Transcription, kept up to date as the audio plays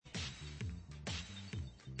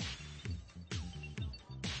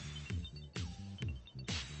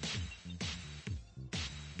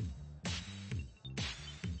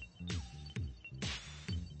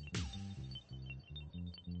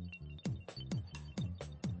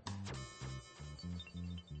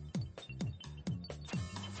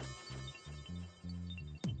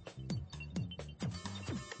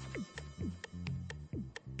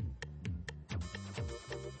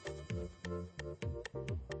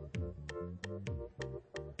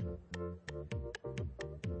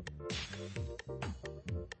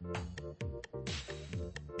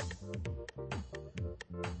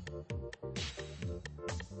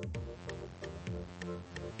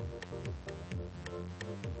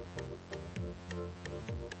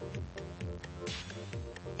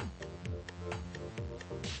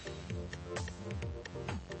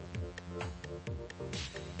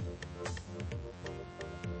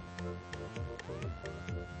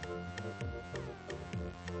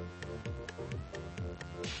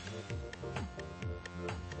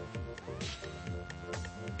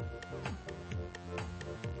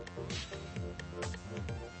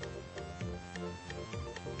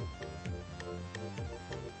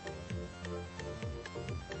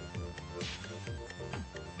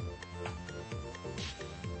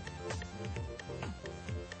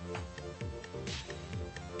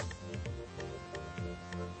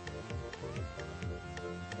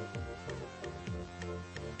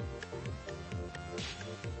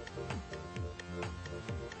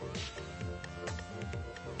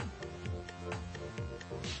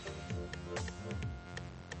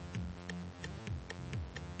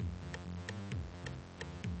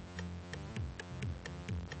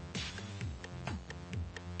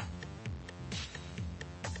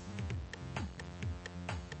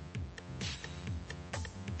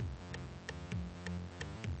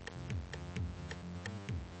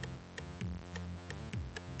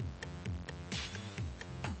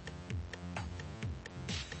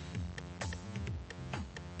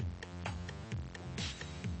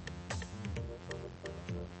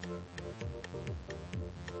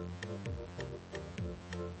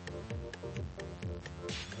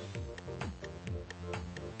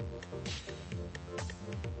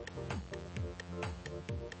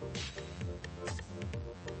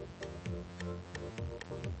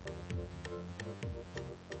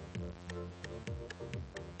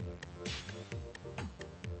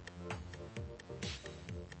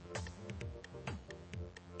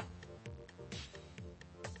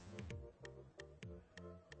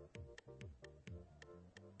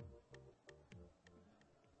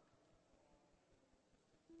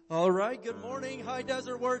All right, good morning, High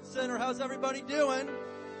Desert Word Center. How's everybody doing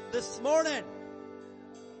this morning?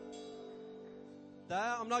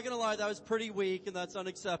 I'm not going to lie, that was pretty weak and that's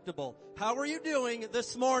unacceptable. How are you doing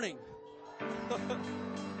this morning?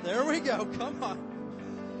 There we go, come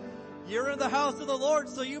on. You're in the house of the Lord,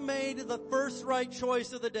 so you made the first right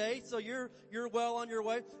choice of the day, so you're well on your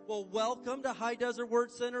way. Well, welcome to High Desert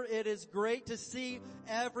Word Center. It is great to see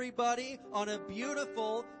everybody on a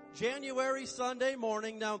beautiful January Sunday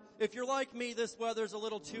morning. Now, if you're like me, this weather's a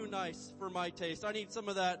little too nice for my taste. I need some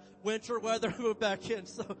of that winter weather to move back in.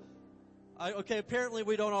 So, apparently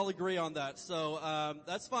we don't all agree on that. So,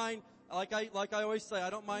 that's fine. Like I always say, I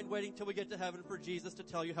don't mind waiting till we get to heaven for Jesus to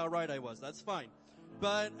tell you how right I was. That's fine.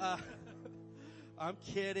 But, I'm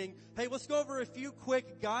kidding. Hey, let's go over a few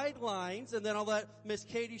quick guidelines and then I'll let Miss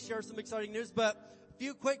Katie share some exciting news. But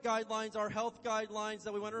few quick guidelines, our health guidelines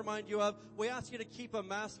that we want to remind you of. We ask you to keep a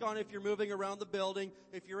mask on if you're moving around the building.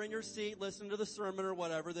 If you're in your seat, listening to the sermon or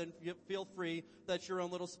whatever, then feel free. That's your own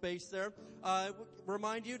little space there.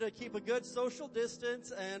 Remind you to keep a good social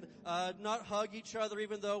distance and not hug each other,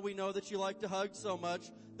 even though we know that you like to hug so much.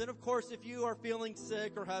 Then, of course, if you are feeling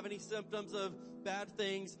sick or have any symptoms of bad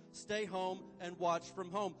things, stay home and watch from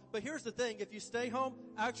home. But here's the thing. If you stay home,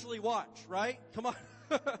 actually watch, right? Come on.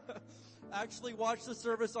 Actually watch the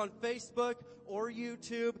service on Facebook or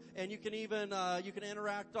YouTube, and you can even you can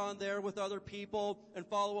interact on there with other people and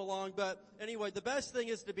follow along. But anyway, the best thing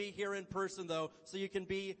is to be here in person, though, so you can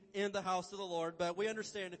be in the house of the Lord. But we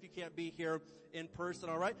understand if you can't be here in person,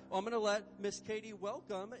 all right? Well, I'm going to let Miss Katie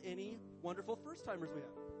welcome any wonderful first-timers we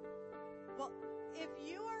have. Well, if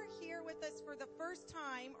you are here with us for the first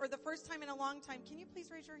time or the first time in a long time, can you please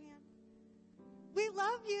raise your hand? We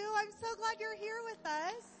love you. I'm so glad you're here with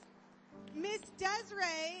us. Miss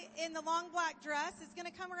Desiree in the long black dress is going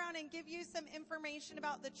to come around and give you some information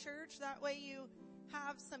about the church. That way you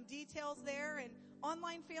have some details there. And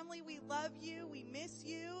online family, we love you. We miss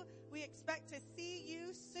you. We expect to see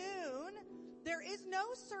you soon. There is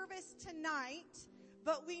no service tonight,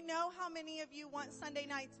 but we know how many of you want Sunday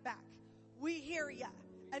nights back. We hear ya,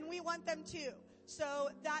 and we want them too. So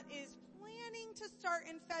that is planning to start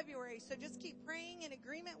in February. So just keep praying in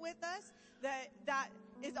agreement with us that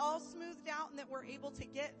is all smoothed out and that we're able to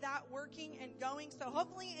get that working and going. So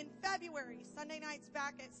hopefully in February, Sunday nights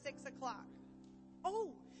back at 6 o'clock.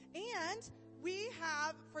 Oh, and we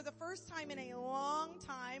have, for the first time in a long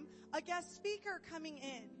time, a guest speaker coming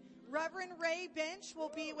in. Reverend Ray Bench will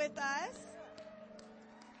be with us.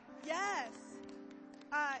 Yes.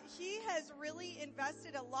 He has really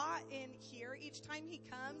invested a lot in here. Each time he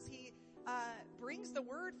comes, he brings the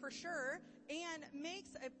word for sure and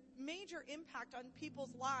makes a major impact on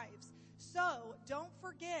people's lives. So don't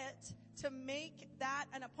forget to make that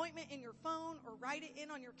an appointment in your phone or write it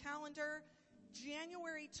in on your calendar.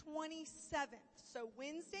 January 27th. So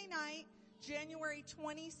Wednesday night, January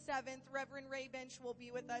 27th, Reverend Ray Bench will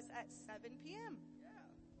be with us at 7 p.m.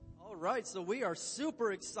 All right, so we are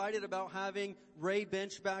super excited about having Ray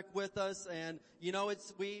Bench back with us, and you know,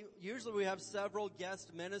 we usually have several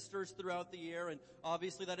guest ministers throughout the year, and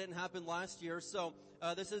obviously that didn't happen last year. So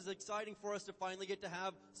this is exciting for us to finally get to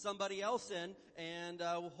have somebody else in, and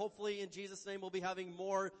hopefully in Jesus' name we'll be having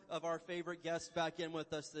more of our favorite guests back in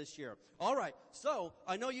with us this year. All right, so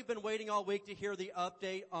I know you've been waiting all week to hear the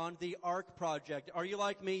update on the ARC project. Are you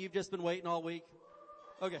like me? You've just been waiting all week?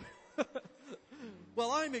 Okay.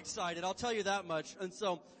 Well, I'm excited, I'll tell you that much. And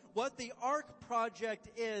so what the ARC project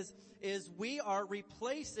is we are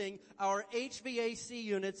replacing our HVAC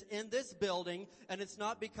units in this building, and it's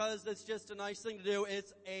not because it's just a nice thing to do,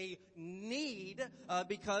 it's a need,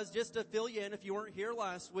 because just to fill you in if you weren't here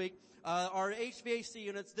last week, our HVAC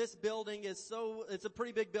units, this building it's a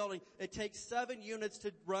pretty big building. It takes 7 units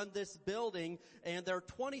to run this building, and they're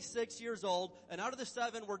 26 years old, and out of the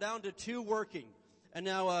 7, we're down to 2 working. And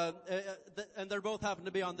now, and they're both happen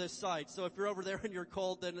to be on this side. So if you're over there and you're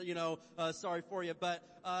cold, then, sorry for you. But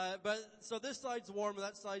so this side's warm and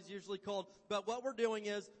that side's usually cold. But what we're doing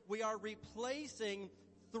is we are replacing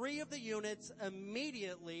 3 of the units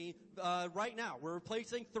immediately, right now. We're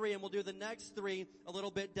replacing 3 and we'll do the next 3 a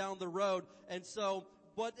little bit down the road. And so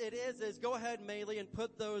what it is go ahead, Maylee, and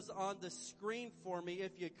put those on the screen for me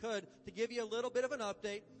if you could to give you a little bit of an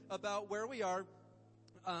update about where we are.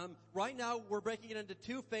 Right now, we're breaking it into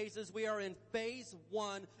 2 phases. We are in phase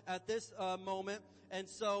 1 at this moment. And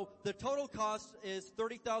so the total cost is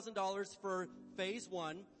 $30,000 for phase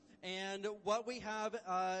 1. And what we have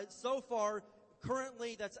so far,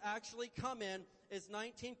 currently, that's actually come in is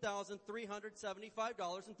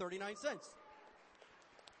 $19,375.39.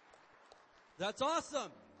 That's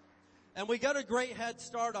awesome. And we got a great head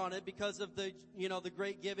start on it because of the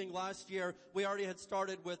great giving last year. We already had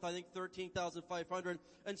started with, I think, $13,500.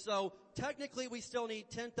 And so technically we still need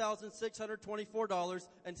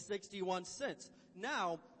 $10,624.61.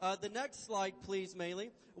 Now, the next slide, please,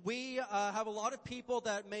 Maylee. We have a lot of people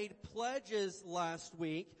that made pledges last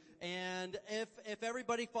week. And if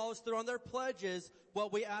everybody follows through on their pledges,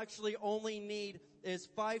 what we actually only need is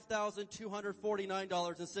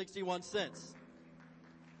 $5,249.61.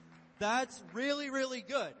 That's really, really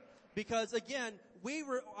good. Because again,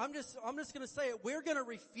 I'm just going to say it. We're going to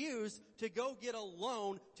refuse to go get a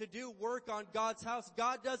loan to do work on God's house.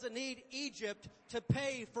 God doesn't need Egypt to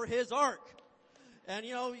pay for his ark. And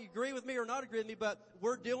you agree with me or not agree with me, but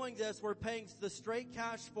we're doing this. We're paying the straight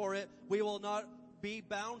cash for it. We will not be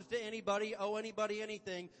bound to anybody, owe anybody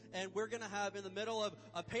anything. And we're going to have, in the middle of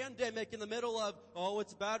a pandemic, in the middle of,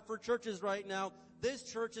 it's bad for churches right now, this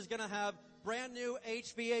church is going to have brand new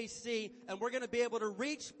HVAC, and we're going to be able to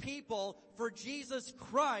reach people for Jesus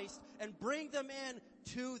Christ and bring them in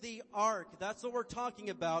to the ark. That's what we're talking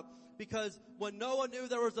about, because when Noah knew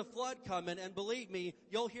there was a flood coming, and believe me,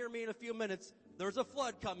 you'll hear me in a few minutes, there's a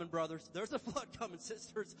flood coming, brothers. There's a flood coming,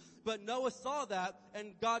 sisters. But Noah saw that,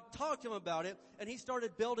 and God talked to him about it, and he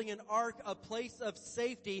started building an ark, a place of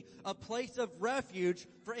safety, a place of refuge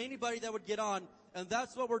for anybody that would get on. And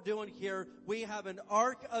that's what we're doing here. We have an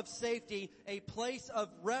ark of safety, a place of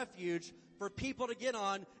refuge for people to get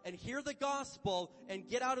on and hear the gospel and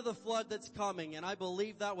get out of the flood that's coming. And I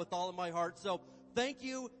believe that with all of my heart. So thank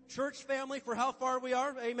you, church family, for how far we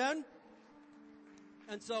are. Amen.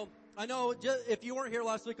 And so I know if you weren't here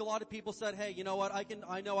last week, a lot of people said, hey, you know what? I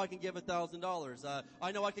know I can give $1,000.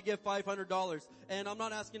 I know I could give $500. And I'm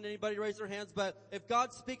not asking anybody to raise their hands, but if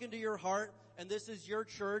God's speaking to your heart, and this is your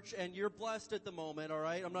church, and you're blessed at the moment, all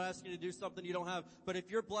right? I'm not asking you to do something you don't have, but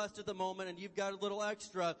if you're blessed at the moment and you've got a little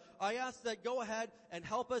extra, I ask that go ahead and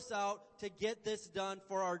help us out to get this done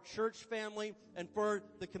for our church family and for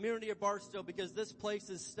the community of Barstow, because this place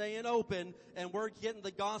is staying open, and we're getting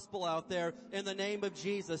the gospel out there in the name of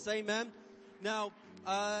Jesus. Amen? Now,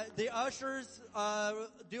 the ushers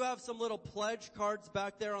do have some little pledge cards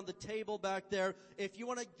back there on the table back there. If you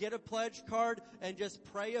want to get a pledge card and just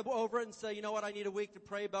pray over it and say, you know what, I need a week to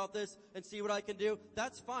pray about this and see what I can do,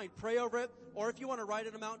 that's fine. Pray over it. Or if you want to write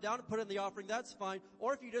an amount down and put it in the offering, that's fine.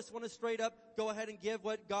 Or if you just want to straight up go ahead and give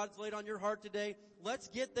what God's laid on your heart today, let's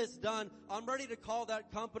get this done. I'm ready to call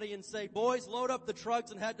that company and say, boys, load up the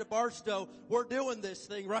trucks and head to Barstow. We're doing this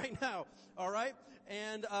thing right now. All right?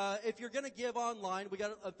 And if you're going to give online,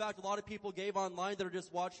 in fact, a lot of people gave online that are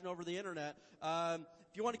just watching over the internet.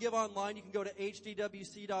 If you want to give online, you can go to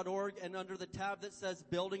HDWC.org, and under the tab that says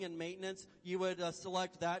Building and Maintenance, you would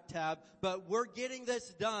select that tab. But we're getting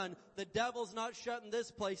this done. The devil's not shutting this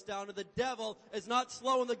place down, and the devil is not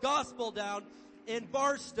slowing the gospel down. In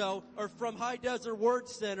Barstow, or from High Desert Word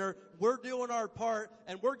Center, we're doing our part,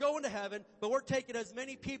 and we're going to heaven, but we're taking as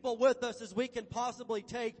many people with us as we can possibly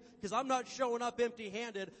take, because I'm not showing up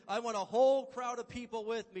empty-handed. I want a whole crowd of people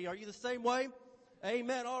with me. Are you the same way?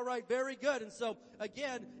 Amen. All right. Very good. And so,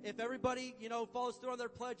 again, if everybody, follows through on their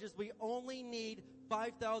pledges, we only need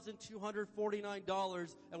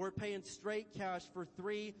 $5,249, and we're paying straight cash for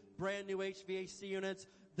 3 brand new HVAC units.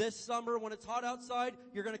 This summer, when it's hot outside,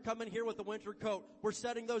 you're going to come in here with a winter coat. We're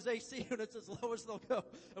setting those AC units as low as they'll go,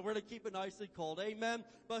 and we're going to keep it nicely cold. Amen.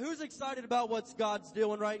 But who's excited about what God's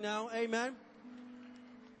doing right now? Amen.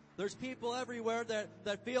 There's people everywhere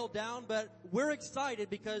that feel down, but we're excited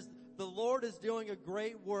because the Lord is doing a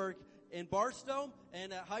great work in Barstow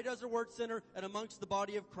and at High Desert Word Center and amongst the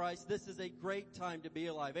body of Christ. This is a great time to be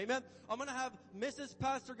alive. Amen. I'm going to have Mrs.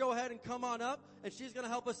 Pastor go ahead and come on up, and she's going to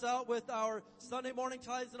help us out with our Sunday morning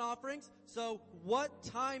tithes and offerings. So what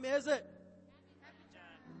time is it? Happy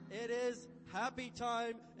time. It is happy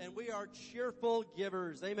time, and we are cheerful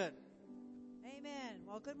givers. Amen. Amen.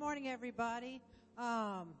 Well, good morning, everybody.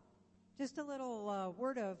 Just a little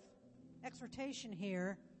word of exhortation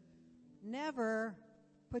here. Never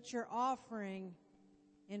put your offering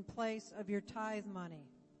in place of your tithe money.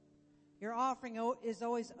 Your offering is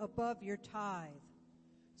always above your tithe.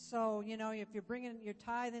 So, if you're bringing your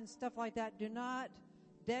tithe and stuff like that, do not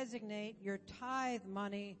designate your tithe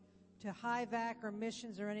money to high vac or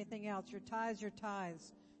missions or anything else. Your tithes.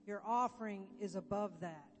 Your offering is above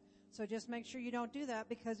that. So just make sure you don't do that,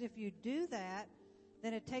 because if you do that,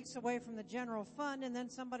 then it takes away from the general fund, and then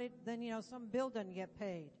some bill doesn't get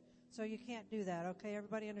paid. So you can't do that, okay?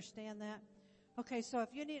 Everybody understand that? Okay, so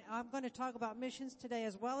I'm going to talk about missions today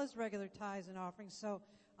as well as regular tithes and offerings. So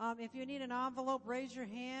if you need an envelope, raise your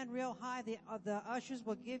hand real high. The ushers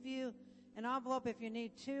will give you an envelope. If you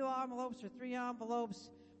need 2 envelopes or 3 envelopes,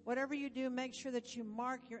 whatever you do, make sure that you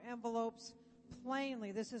mark your envelopes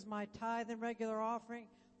plainly. This is my tithe and regular offering.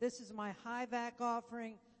 This is my high vac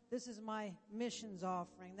offering. This is my missions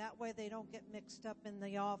offering. That way they don't get mixed up in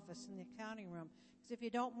the office, in the accounting room. Because if you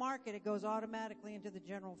don't mark it, it goes automatically into the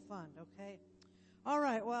general fund, okay? All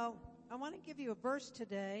right, well, I want to give you a verse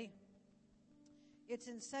today. It's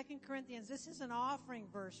in 2 Corinthians. This is an offering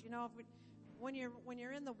verse. You know, when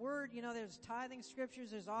you're in the Word, you know, there's tithing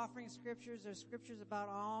scriptures, there's offering scriptures, there's scriptures about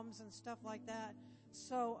alms and stuff like that.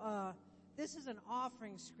 So this is an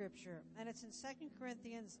offering scripture, and it's in 2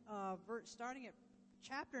 Corinthians, starting at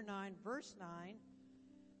chapter 9, verse 9.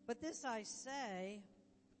 But this I say,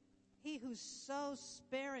 he who sows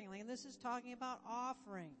sparingly, and this is talking about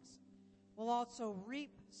offerings, will also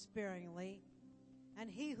reap sparingly, and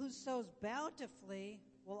he who sows bountifully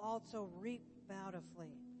will also reap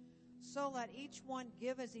bountifully. So let each one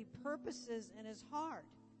give as he purposes in his heart.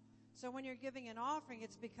 So when you're giving an offering,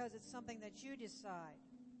 it's because it's something that you decide.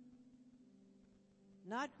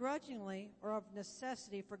 Not grudgingly or of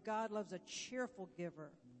necessity, for God loves a cheerful giver.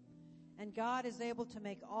 And God is able to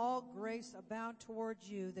make all grace abound towards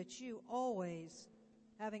you, that you always,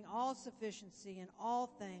 having all sufficiency in all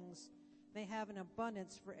things, may have an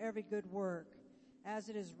abundance for every good work. As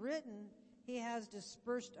it is written, he has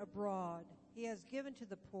dispersed abroad. He has given to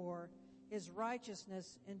the poor. His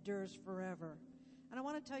righteousness endures forever. And I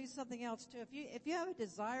want to tell you something else too. If you have a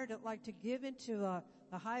desire to give into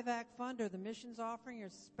the high vac fund or the missions offering or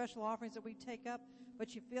special offerings that we take up,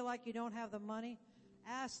 but you feel like you don't have the money,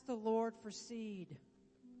 ask the Lord for seed.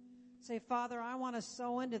 Say, Father, I want to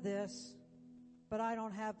sow into this, but I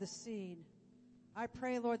don't have the seed. I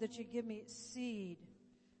pray, Lord, that you give me seed.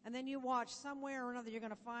 And then you watch somewhere or another, you're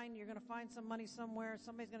going to find some money somewhere.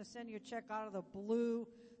 Somebody's going to send you a check out of the blue.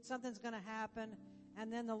 Something's going to happen.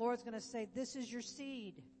 And then the Lord's going to say, this is your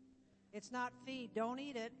seed. It's not feed. Don't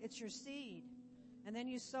eat it. It's your seed. And then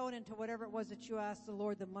you sow it into whatever it was that you asked the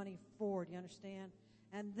Lord the money for. Do you understand?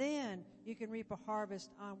 And then you can reap a harvest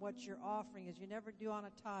on what your offering is. You never do on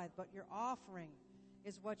a tithe, but your offering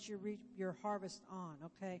is what you reap your harvest on,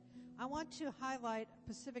 okay? I want to highlight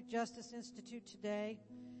Pacific Justice Institute today.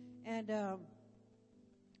 And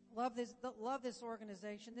love this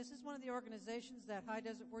organization. This is one of the organizations that High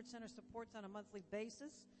Desert Word Center supports on a monthly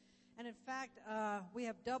basis. And in fact, we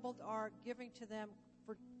have doubled our giving to them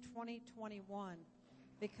for 2021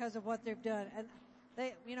 because of what they've done. And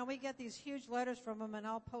they, you know, we get these huge letters from them, and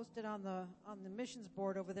I'll post it on the missions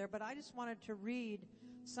board over there. But I just wanted to read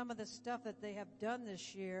some of the stuff that they have done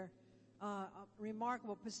this year.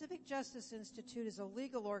 Remarkable. Pacific Justice Institute is a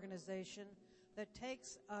legal organization that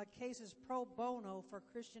takes cases pro bono for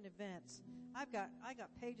Christian events. I got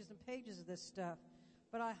pages and pages of this stuff,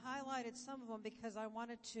 but I highlighted some of them because I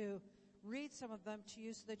wanted to read some of them to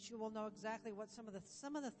you so that you will know exactly what some of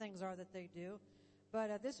the things are that they do.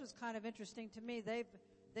 But this was kind of interesting to me.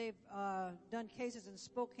 They've done cases in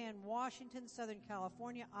Spokane, Washington, Southern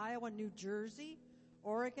California, Iowa, New Jersey,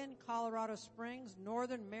 Oregon, Colorado Springs,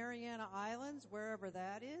 Northern Mariana Islands, wherever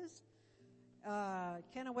that is.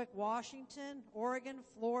 Kennewick, Washington, Oregon,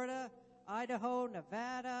 Florida, Idaho,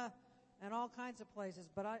 Nevada, and all kinds of places.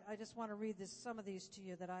 But I just want to read some of these to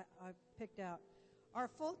you that I picked out. Our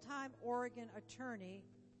full-time Oregon attorney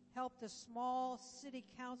helped a small city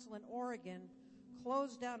council in Oregon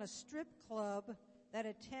close down a strip club that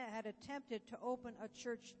had attempted to open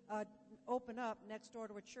up next door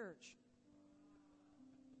to a church.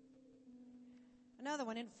 Another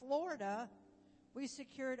one, in Florida, we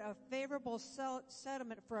secured a favorable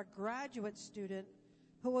settlement for a graduate student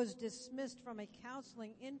who was dismissed from a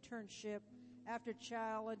counseling internship after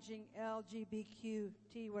challenging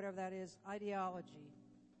LGBTQ, whatever that is, ideology,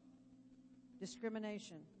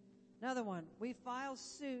 discrimination. Another one, we filed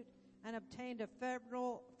suit and obtained a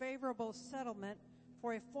favorable settlement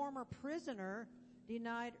for a former prisoner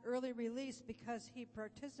denied early release because he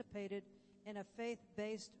participated in a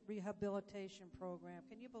faith-based rehabilitation program.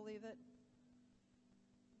 Can you believe it?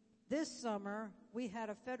 This summer, we had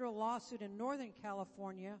a federal lawsuit in Northern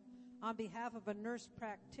California on behalf of a nurse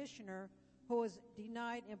practitioner who was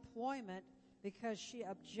denied employment because she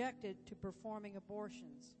objected to performing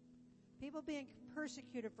abortions. People being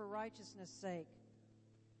persecuted for righteousness' sake.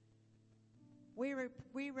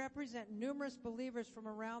 We represent numerous believers from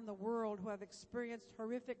around the world who have experienced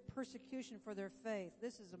horrific persecution for their faith.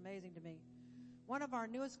 This is amazing to me. One of our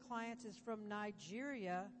newest clients is from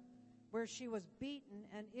Nigeria, where she was beaten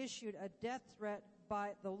and issued a death threat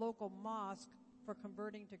by the local mosque for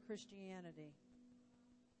converting to Christianity.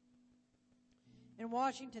 In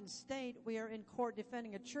Washington State, we are in court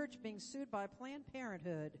defending a church being sued by Planned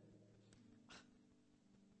Parenthood.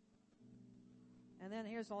 And then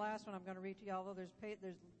here's the last one I'm going to read to you, although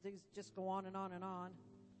these just go on and on and on.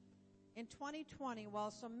 In 2020,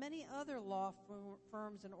 while so many other law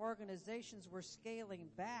firms and organizations were scaling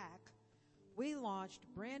back, we launched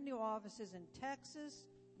brand new offices in Texas,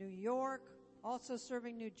 New York, also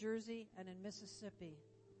serving New Jersey, and in Mississippi.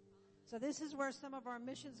 So this is where some of our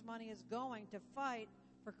missions money is going, to fight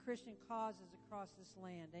for Christian causes across this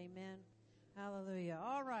land. Amen. Hallelujah.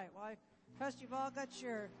 All right. Well, I trust you've all got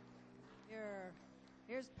your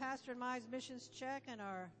here's Pastor and Mai's missions check and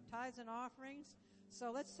our tithes and offerings.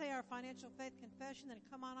 So let's say our financial faith confession, then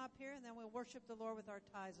come on up here, and then we'll worship the Lord with our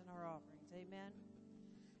tithes and our offerings. Amen.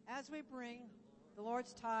 As we bring the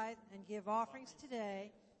Lord's tithe and give offerings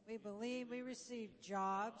today, we believe we receive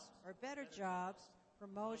jobs or better jobs,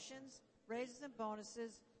 promotions, raises and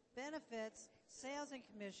bonuses, benefits, sales and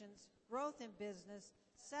commissions, growth in business,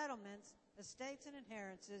 settlements, estates and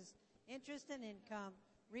inheritances, interest and income,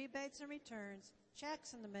 rebates and returns,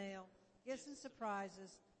 checks in the mail, gifts and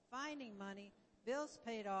surprises, finding money, bills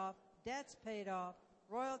paid off, debts paid off,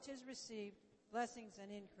 royalties received, blessings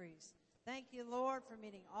and increase. Thank you, Lord, for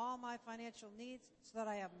meeting all my financial needs so that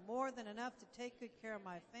I have more than enough to take good care of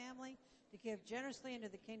my family, to give generously into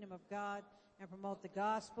the kingdom of God, and promote the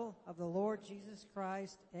gospel of the Lord Jesus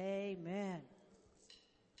Christ. Amen.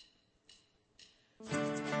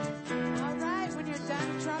 All right, when you're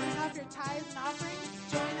done dropping off your tithes and offerings,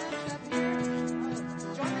 join us up here.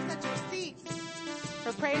 Join us at your seats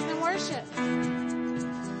for praise and worship.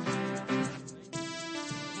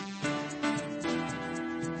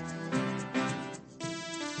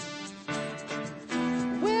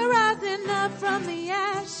 We're rising up from the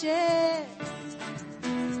ashes,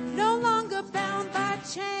 no longer bound by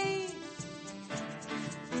chains.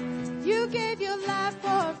 You gave your life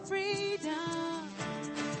for freedom.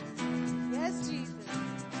 Yes, Jesus.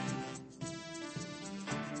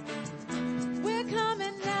 We're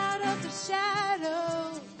coming out of the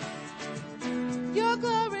shadows. Your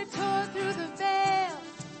glory tore through the veil.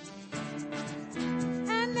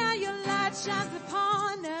 And now your light shines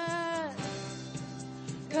upon us.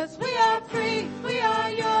 'Cause we are free, we are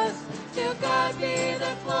yours. To God be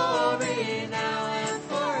the glory now and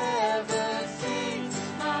forever. Sings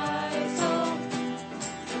my soul.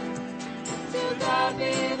 To God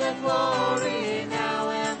be the glory now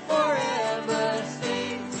and forever.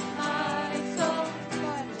 Sings my soul.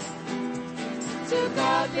 To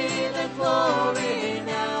God be the glory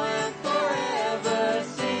now and forever.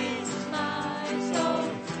 Sings my soul.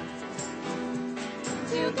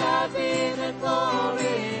 To God be the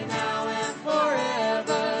glory now and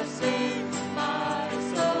forever. Sings my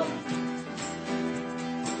soul.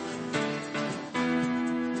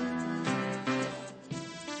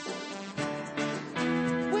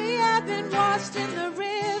 We have been washed in the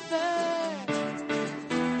river.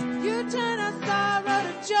 You turn our sorrow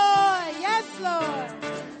to joy. Yes, Lord.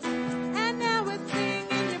 And now we're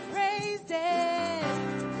singing your praises.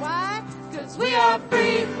 Why? 'Cause we are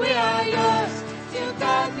free, we are yours. To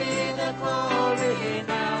God be the glory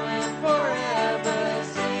now and forever.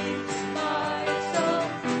 Sings my soul.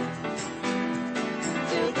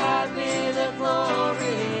 To God be the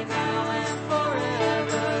glory now and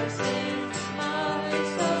forever. Sings my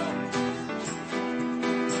soul.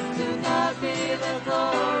 To God be the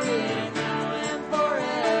glory now and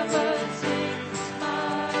forever. Sings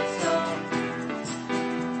my soul.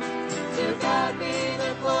 To God be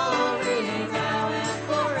the glory now and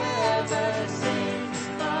forever. Sings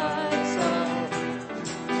my soul.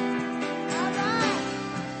 All right.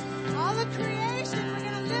 All of creation, we're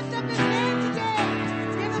going to lift up His name today.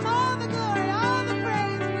 Give Him all the glory, all the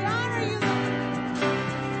praise. We honor you, Lord.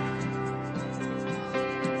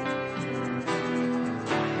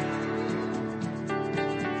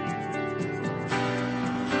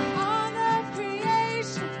 All of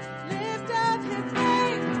creation, lift up His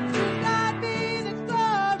name. To God be the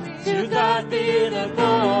glory. To God be the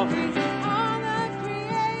glory. All of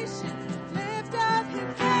creation, lift up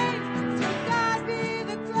His name. To God be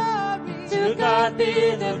the glory. To God be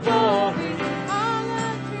the glory. All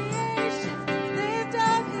of creation, lift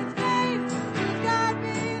up His name. To God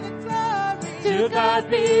be the glory. To God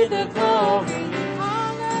be the glory.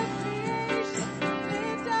 All of creation,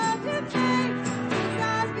 lift up His name. To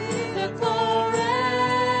God be the glory.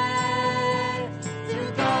 To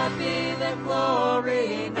God be the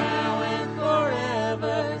glory now and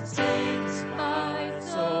forever. Sings my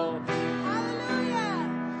soul. Hallelujah.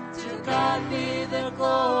 To God be the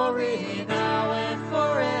glory now and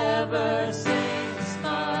forever. Sings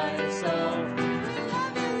my soul. We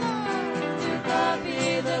love you, Lord. To God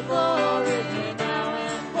be the glory now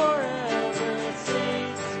and forever.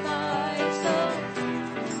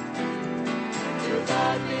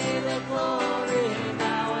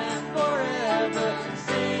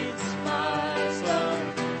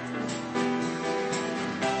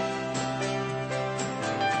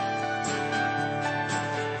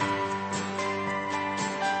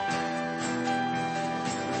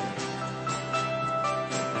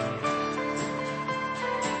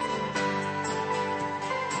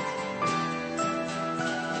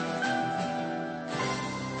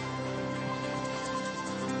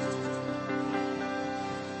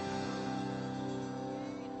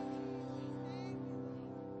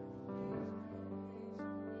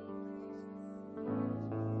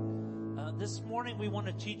 This morning we want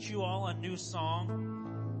to teach you all a new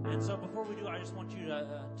song. And so before we do, I just want you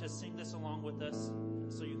to sing this along with us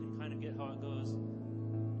so you can kind of get how it goes.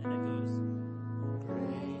 And it goes,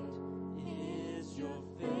 great is your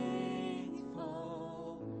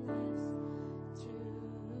faithfulness to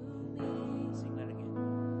me. Sing that again.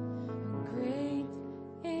 Great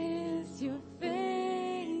is your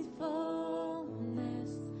faithfulness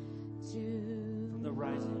to From the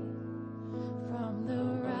rising. From the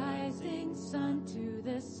rising sun to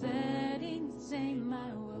the setting same,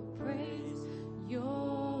 I will praise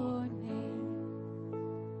your name.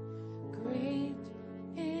 Great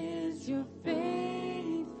is your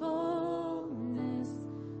faithfulness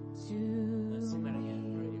to Let's sing that me. again.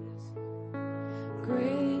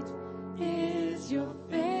 Great is your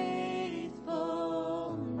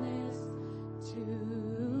faithfulness to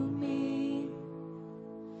me.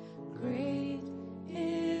 Great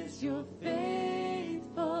is your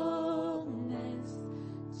faithfulness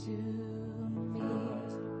to me.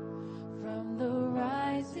 From the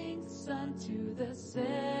rising sun to the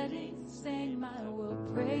setting same, I will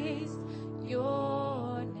praise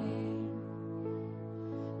your name.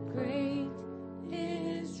 Great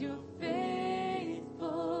is your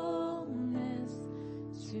faithfulness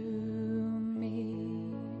to me.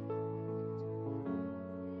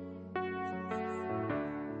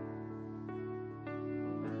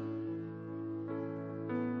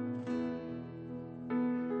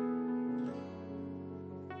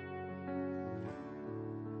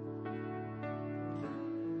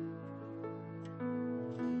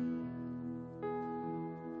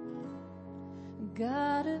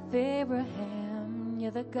 God of Abraham,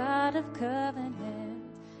 you're the God of covenant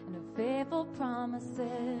and of faithful promises.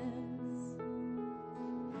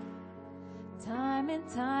 Time and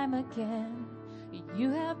time again,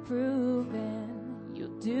 you have proven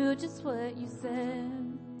you'll do just what you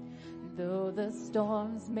said. Though the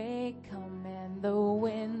storms may come and the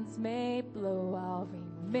winds may blow, I'll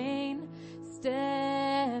remain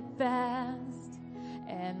steadfast.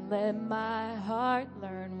 And let my heart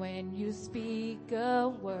learn when you speak a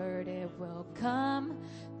word, it will come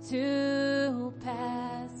to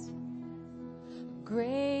pass.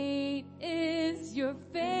 Great is your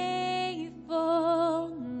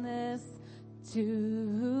faithfulness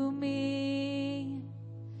to me.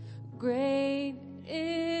 Great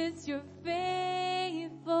is your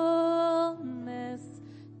faithfulness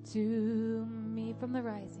to me.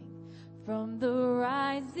 From the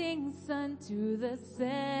rising sun to the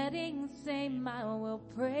setting same, I will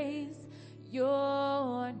praise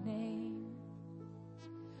your name.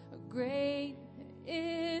 Great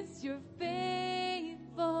is your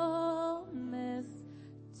faithfulness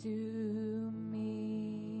to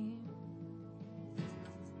me.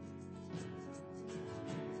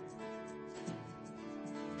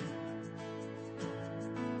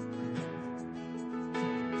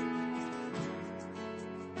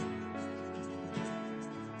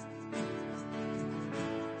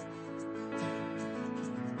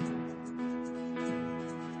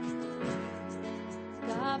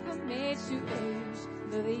 From age to age,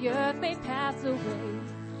 though the earth may pass away,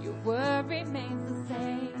 your word remains the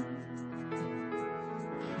same.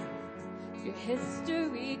 Your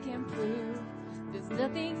history can prove there's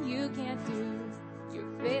nothing you can't do. You're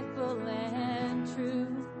faithful and true.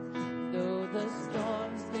 Though the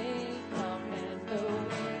storms may come and the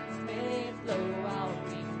winds may blow, I'll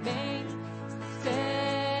remain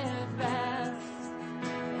steadfast.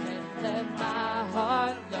 And let my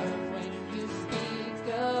heart learn when you speak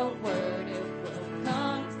a word, it will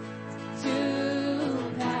come to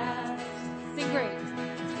pass. Sing great.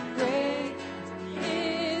 Great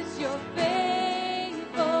is your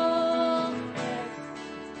faithfulness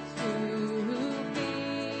to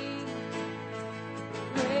me.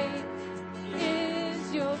 Great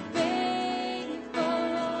is your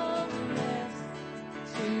faithfulness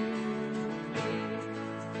to me.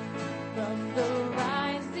 From the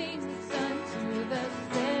rising sun to the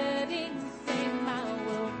setting same, I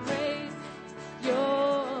will praise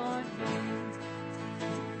your name.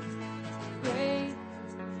 Great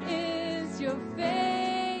is your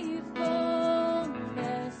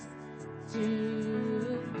faithfulness to me.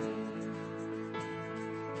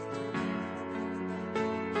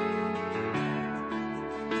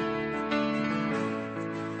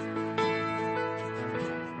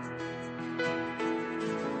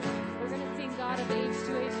 We're going to sing God of age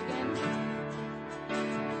to age again.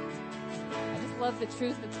 I just love the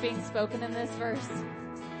truth that's being spoken in this verse.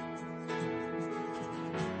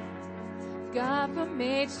 God from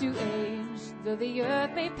age to age, though the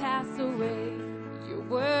earth may pass away, your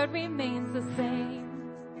word remains the same.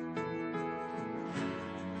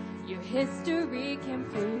 Your history can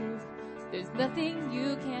prove. There's nothing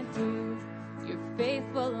you can't do. You're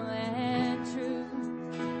faithful and true.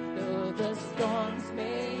 Though the storms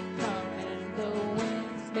may come and the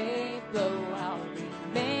winds may blow, I'll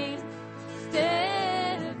remain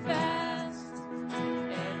steadfast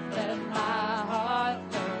and let my heart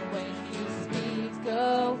know when you speak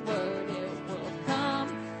a word, it will come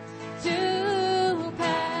to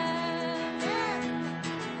pass.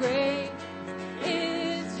 Great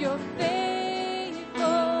is your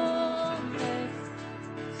faithfulness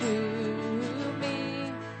to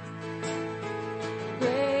me.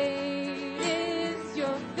 Great is your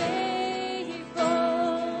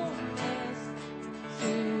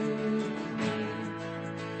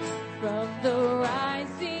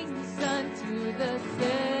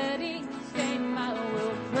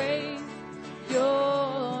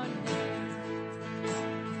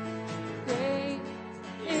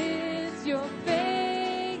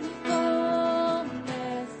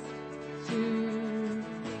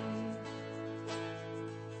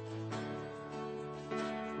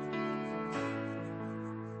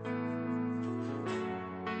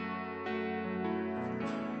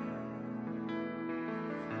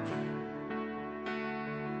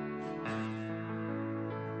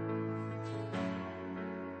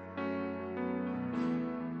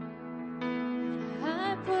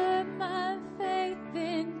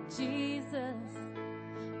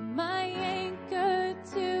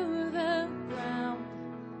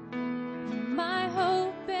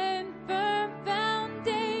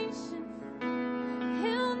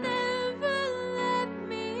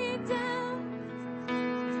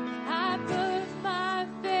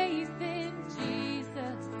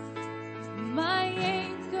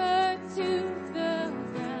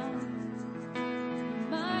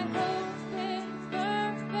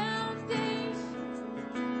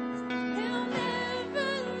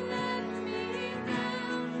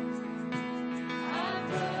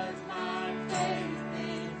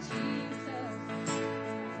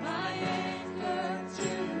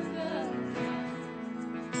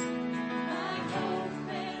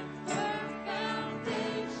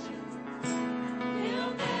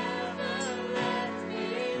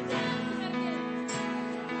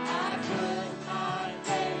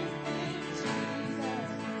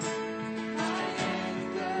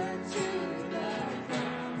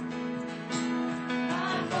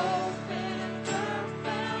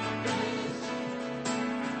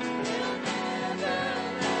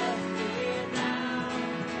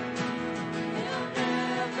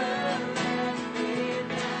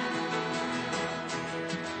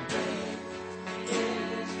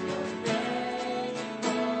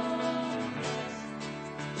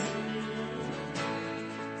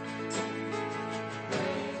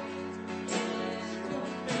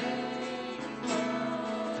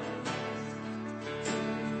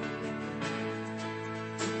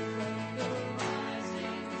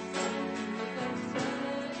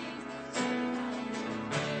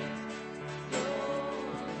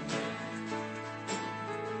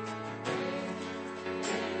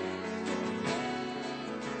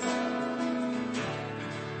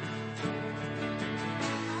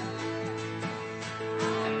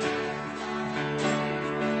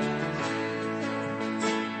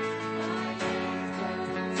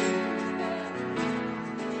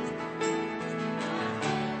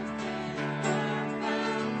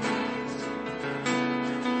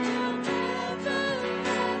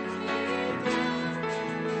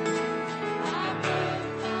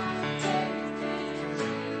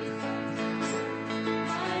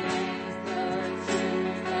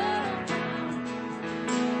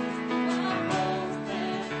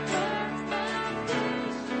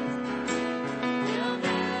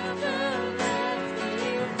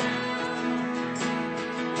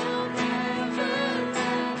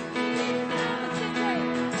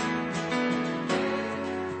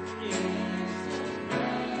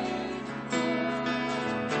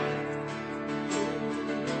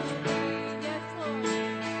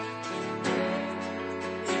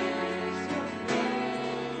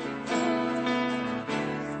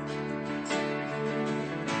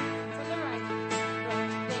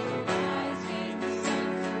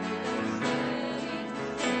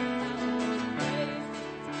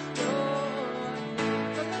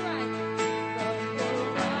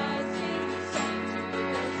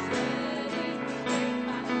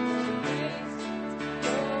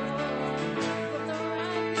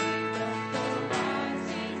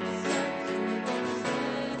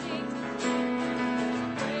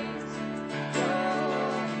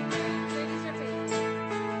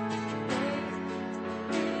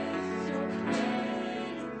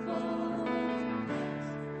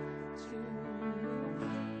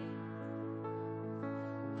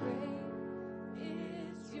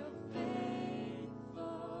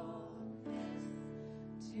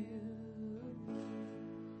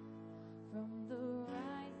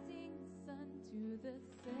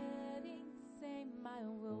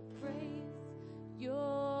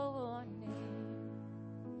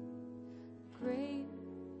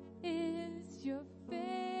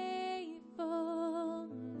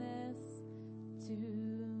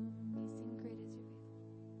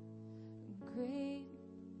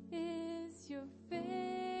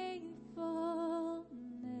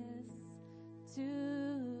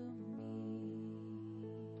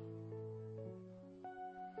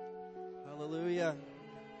Hallelujah.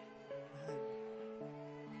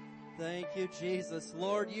 Thank you, Jesus.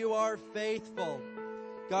 Lord, you are faithful.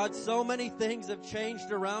 God, so many things have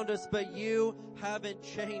changed around us, but you haven't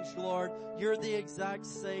changed, Lord. You're the exact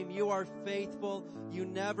same. You are faithful. You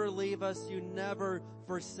never leave us. You never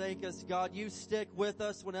forsake us, God. You stick with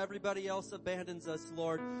us when everybody else abandons us,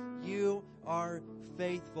 Lord. You are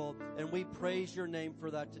faithful, and we praise your name for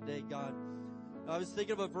that today, God. I was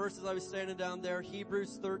thinking of a verse as I was standing down there,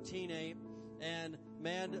 Hebrews 13:8, and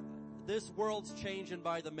man, this world's changing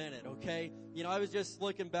by the minute, okay? You know, I was just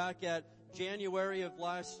looking back at January of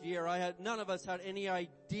last year. None of us had any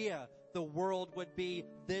idea the world would be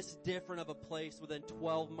this different of a place within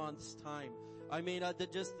 12 months' time. I mean,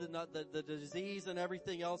 the disease and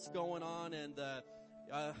everything else going on, and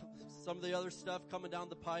some of the other stuff coming down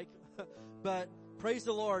the pike. But praise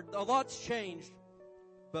the Lord, a lot's changed,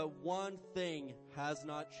 but one thing has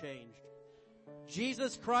not changed.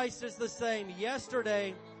 Jesus Christ is the same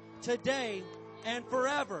yesterday, today, and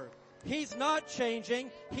forever. He's not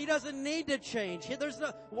changing. He doesn't need to change.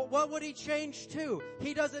 What would he change to?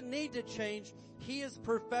 He doesn't need to change. He is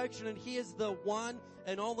perfection, and he is the one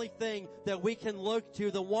and only thing that we can look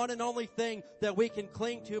to, the one and only thing that we can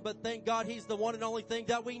cling to. But thank God he's the one and only thing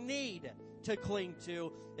that we need to cling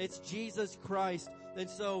to. It's Jesus Christ. And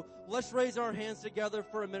so let's raise our hands together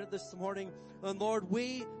for a minute this morning. And Lord,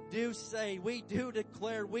 we do say, we do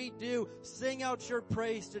declare, we do sing out your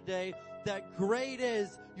praise today, that great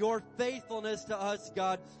is your faithfulness to us,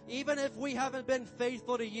 God. Even if we haven't been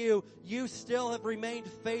faithful to you, you still have remained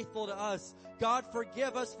faithful to us. God,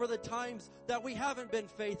 forgive us for the times that we haven't been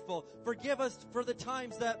faithful. Forgive us for the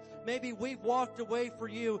times that maybe we've walked away from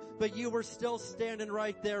you, but you were still standing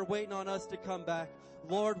right there waiting on us to come back.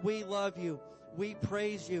 Lord, we love you. We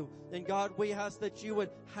praise you. And God, we ask that you would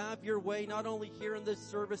have your way, not only here in this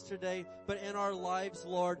service today, but in our lives,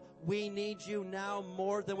 Lord. We need you now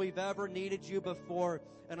more than we've ever needed you before.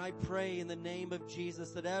 And I pray in the name of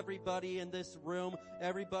Jesus that everybody in this room,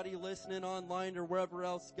 everybody listening online or wherever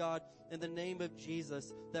else, God, in the name of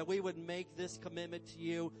Jesus, that we would make this commitment to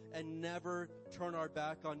you and never turn our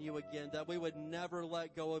back on you again, that we would never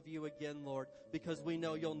let go of you again, Lord, because we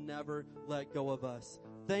know you'll never let go of us.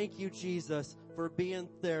 Thank you, Jesus, for being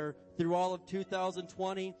there through all of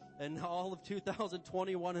 2020 and all of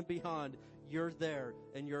 2021 and beyond. You're there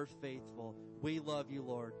and you're faithful. We love you,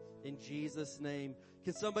 Lord. In Jesus' name.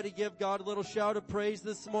 Can somebody give God a little shout of praise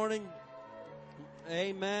this morning?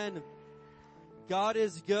 Amen. God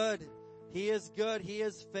is good. He is good. He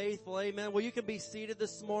is faithful. Amen. Well, you can be seated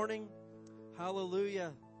this morning.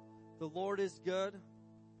 Hallelujah. The Lord is good,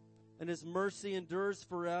 and his mercy endures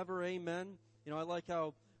forever. Amen. You know, I like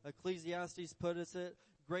how Ecclesiastes put it.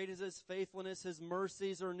 Great is his faithfulness. His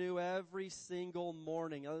mercies are new every single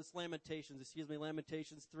morning. It's Lamentations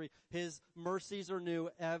 3. His mercies are new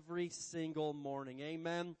every single morning.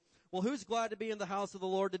 Amen. Well, who's glad to be in the house of the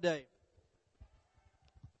Lord today?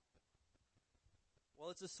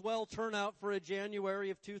 Well, it's a swell turnout for a January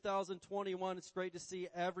of 2021. It's great to see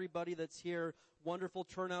everybody that's here. Wonderful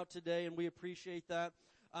turnout today, and we appreciate that.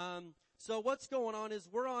 So what's going on is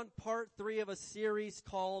we're on part 3 of a series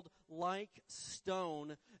called Like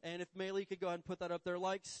Stone. And if Maylee could go ahead and put that up there,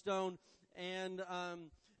 Like Stone. And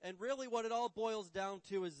really what it all boils down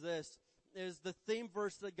to is this, is the theme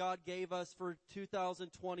verse that God gave us for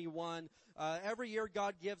 2021. Every year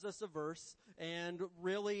God gives us a verse. And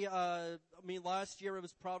really, last year it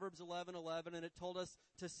was Proverbs 11:11, and it told us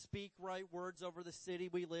to speak right words over the city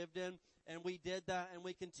we lived in. And we did that, and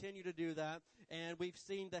we continue to do that. And we've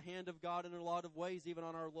seen the hand of God in a lot of ways, even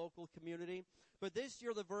on our local community. But this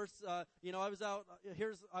year, the verse, I was out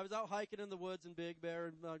hiking in the woods in Big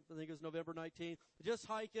Bear, I think it was November 19th, just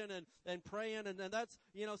hiking and praying. And that's,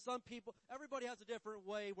 some people, everybody has a different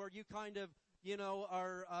way where you kind of, you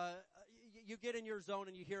get in your zone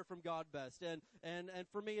and you hear from God best. And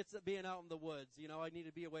for me, it's being out in the woods. I need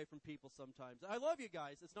to be away from people sometimes. I love you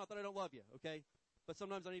guys. It's not that I don't love you, okay? But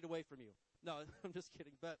sometimes I need away from you. No, I'm just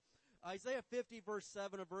kidding. But Isaiah 50, verse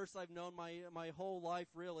 7, a verse I've known my whole life,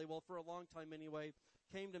 really, well, for a long time anyway,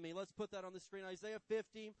 came to me. Let's put that on the screen. Isaiah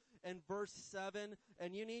 50 and verse 7.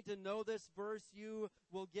 And you need to know this verse. You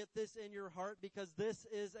will get this in your heart, because this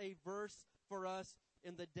is a verse for us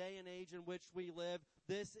in the day and age in which we live.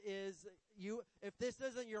 This is you. If this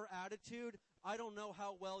isn't your attitude, I don't know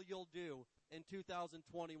how well you'll do in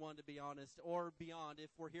 2021, to be honest, or beyond if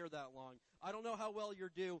we're here that long. I don't know how well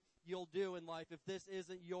you'll do in life if this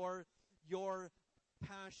isn't your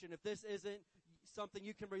passion, if this isn't something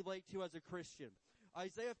you can relate to as a Christian.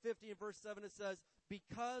 Isaiah 50 and verse 7, it says,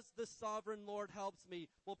 because the sovereign Lord helps me.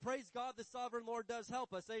 Well, praise God, the sovereign Lord does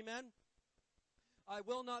help us. Amen? I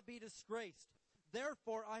will not be disgraced.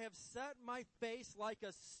 Therefore, I have set my face like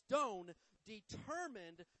a stone,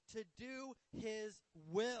 determined to do his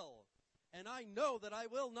will. And I know that I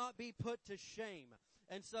will not be put to shame.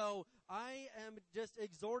 And so I am just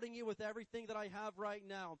exhorting you with everything that I have right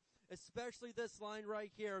now, especially this line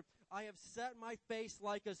right here. I have set my face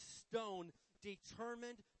like a stone,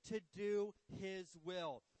 determined to do his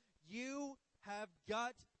will. You have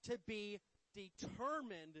got to be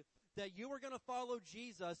determined that you are going to follow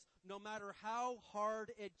Jesus no matter how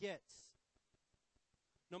hard it gets.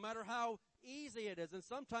 No matter how easy it is. And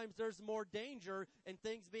sometimes there's more danger in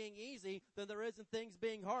things being easy than there is in things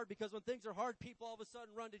being hard, because when things are hard, people all of a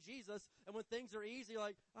sudden run to Jesus. And when things are easy,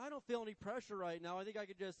 like, I don't feel any pressure right now. I think I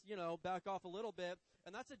could just, back off a little bit.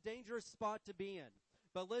 And that's a dangerous spot to be in.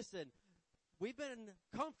 But listen, we've been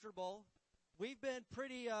comfortable. We've been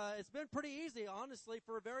it's been pretty easy, honestly,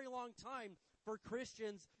 for a very long time for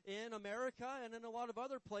Christians in America and in a lot of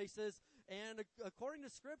other places. And according to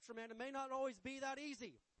Scripture, man, it may not always be that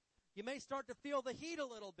easy. You may start to feel the heat a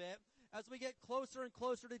little bit as we get closer and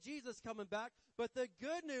closer to Jesus coming back. But the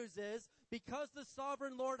good news is, because the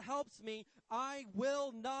sovereign Lord helps me, I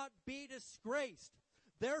will not be disgraced.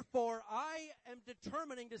 Therefore, I am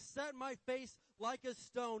determining to set my face like a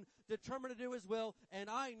stone, determined to do his will, and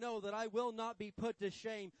I know that I will not be put to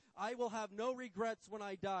shame. I will have no regrets when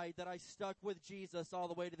I die that I stuck with Jesus all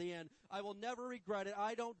the way to the end. I will never regret it.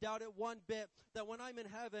 I don't doubt it one bit that when I'm in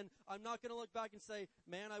heaven, I'm not going to look back and say,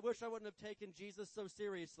 man, I wish I wouldn't have taken Jesus so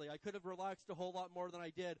seriously. I could have relaxed a whole lot more than I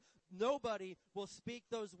did. Nobody will speak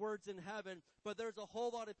those words in heaven, but there's a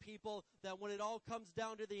whole lot of people that when it all comes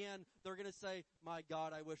down to the end, they're going to say, my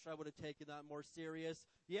God, I wish I would have taken that more serious.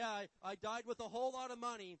 Yeah, I died with a whole lot of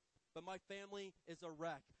money, but my family is a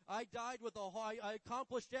wreck. I died with I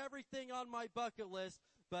accomplished everything on my bucket list,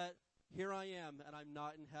 but here I am, and I'm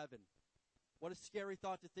not in heaven. What a scary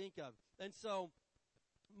thought to think of. And so,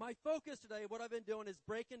 my focus today, what I've been doing is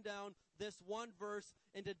breaking down this one verse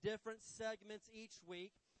into different segments each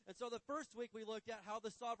week. And so the first week we looked at how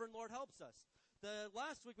the sovereign Lord helps us. The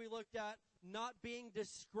last week we looked at not being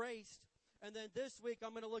disgraced. And then this week I'm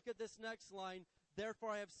going to look at this next line.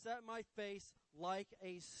 Therefore I have set my face like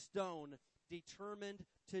a stone, determined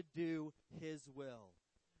to do his will.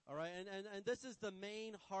 All right, and this is the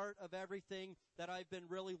main heart of everything that I've been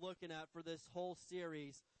really looking at for this whole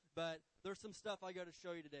series. But there's some stuff I got to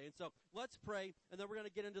show you today. And so let's pray, and then we're going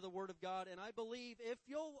to get into the Word of God. And I believe if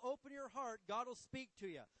you'll open your heart, God will speak to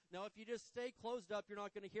you. Now, if you just stay closed up, you're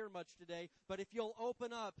not going to hear much today. But if you'll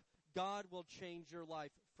open up, God will change your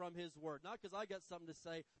life from his Word. Not because I got something to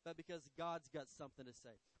say, but because God's got something to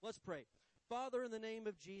say. Let's pray. Father, in the name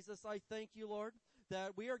of Jesus, I thank you, Lord,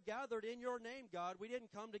 that we are gathered in your name, God. We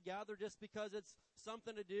didn't come to gather just because it's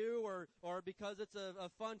something to do or because it's a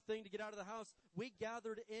fun thing to get out of the house. We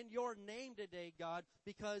gathered in your name today, God,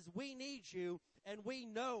 because we need you, and we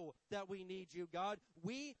know that we need you, God.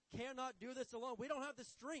 We cannot do this alone. We don't have the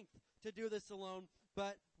strength to do this alone,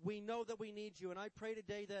 but we know that we need you. And I pray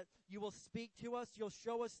today that you will speak to us. You'll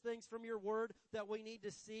show us things from your word that we need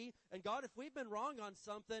to see. And God, if we've been wrong on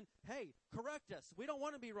something, hey, correct us. We don't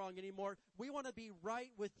want to be wrong anymore. We want to be right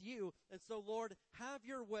with you. And so, Lord, have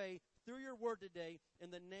your way through your word today in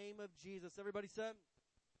the name of Jesus. Everybody said?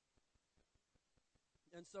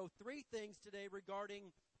 And so 3 things today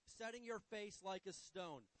regarding setting your face like a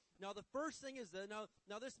stone. Now, the first thing is that,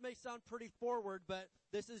 now this may sound pretty forward, but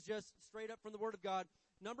this is just straight up from the Word of God.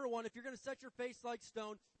 Number 1, if you're going to set your face like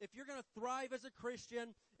stone, if you're going to thrive as a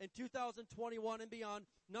Christian in 2021 and beyond,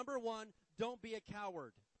 number 1, don't be a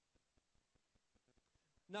coward.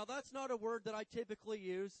 Now, that's not a word that I typically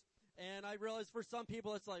use, and I realize for some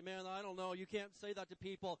people it's like, man, I don't know, you can't say that to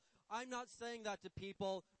people. I'm not saying that to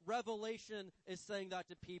people. Revelation is saying that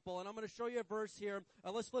to people. And I'm going to show you a verse here.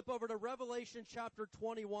 Let's flip over to Revelation chapter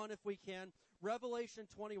 21 if we can. Revelation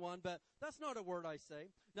 21, but that's not a word I say.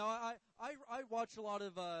 Now, I watch a lot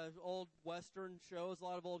of old Western shows, a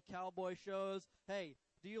lot of old cowboy shows. Hey,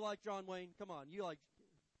 do you like John Wayne? Come on, you like...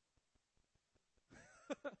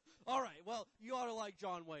 All right, well, you ought to like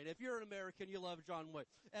John Wayne. If you're an American, you love John Wayne.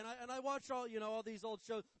 And I watch all these old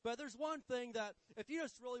shows. But there's one thing that if you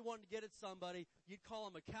just really wanted to get at somebody, you'd call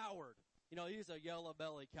him a coward. He's a yellow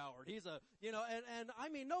belly coward. He's a, and I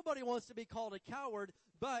mean, nobody wants to be called a coward,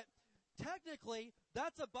 but technically,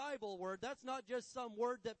 that's a Bible word. That's not just some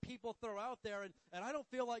word that people throw out there. And I don't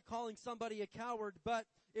feel like calling somebody a coward, but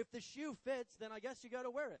if the shoe fits, then I guess you got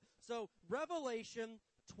to wear it. So Revelation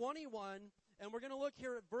 21, and we're going to look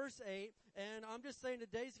here at verse 8, and I'm just saying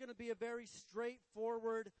today's going to be a very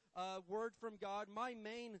straightforward word from God. My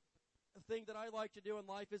main thing that I like to do in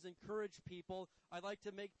life is encourage people. I like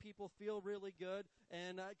to make people feel really good,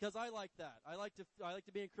 and because I like that. I like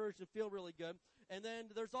to be encouraged and feel really good. And then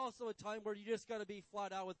there's also a time where you just got to be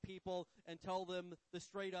flat out with people and tell them the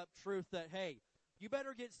straight up truth that, hey, you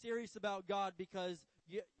better get serious about God because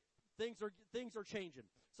things are changing.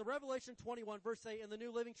 So Revelation 21 verse 8 in the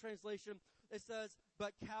New Living Translation, it says,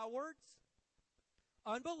 "But cowards,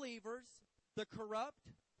 unbelievers, the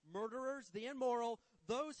corrupt, murderers, the immoral,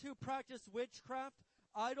 those who practice witchcraft,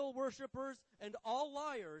 idol worshippers, and all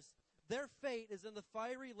liars, their fate is in the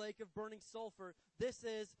fiery lake of burning sulfur. This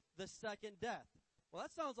is the second death." Well,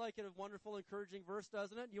 that sounds like a wonderful, encouraging verse,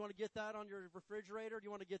 doesn't it? You want to get that on your refrigerator? Do you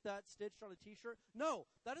want to get that stitched on a t-shirt? No,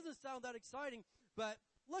 that doesn't sound that exciting, but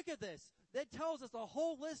look at this. It tells us a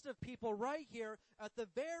whole list of people right here at the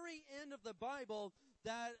very end of the Bible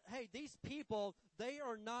that, hey, these people, they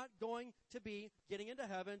are not going to be getting into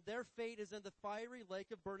heaven. Their fate is in the fiery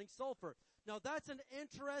lake of burning sulfur. Now, that's an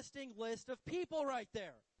interesting list of people right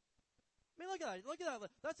there. I mean, look at that. Look at that.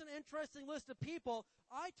 That's an interesting list of people.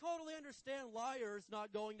 I totally understand liars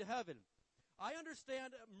not going to heaven. I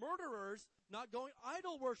understand murderers not going,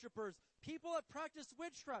 idol worshipers, people that practice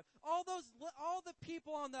witchcraft. All the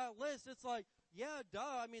people on that list, it's like, yeah, duh.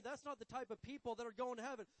 I mean, that's not the type of people that are going to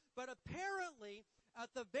heaven. But apparently, at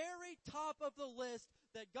the very top of the list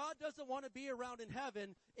that God doesn't want to be around in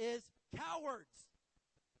heaven is cowards.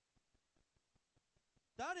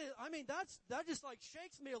 That just like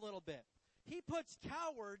shakes me a little bit. He puts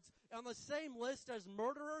cowards on the same list as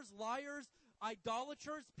murderers, liars,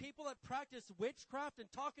 idolaters, people that practice witchcraft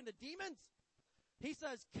and talking to demons. He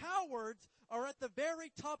says cowards are at the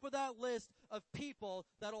very top of that list of people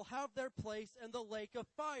that'll have their place in the lake of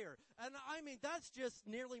fire. And I mean, that's just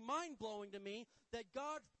nearly mind-blowing to me that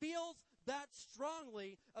God feels that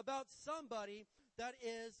strongly about somebody that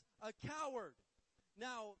is a coward.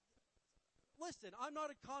 Now, listen, I'm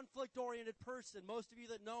not a conflict-oriented person. Most of you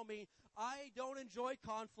that know me, I don't enjoy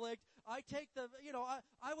conflict. I take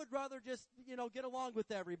I would rather just, get along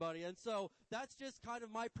with everybody. And so that's just kind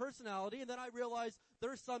of my personality. And then I realize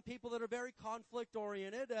there's some people that are very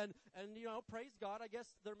conflict-oriented and praise God, I guess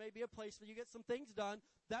there may be a place where you get some things done.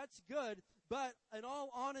 That's good. But in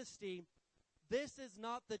all honesty, this is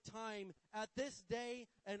not the time at this day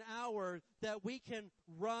and hour that we can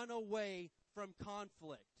run away from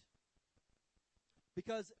conflict.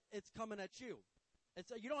 Because it's coming at you.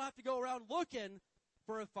 You don't have to go around looking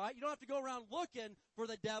for a fight. You don't have to go around looking for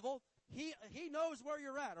the devil. He knows where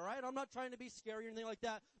you're at, all right? I'm not trying to be scary or anything like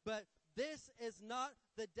that, but this is not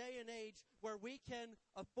the day and age where we can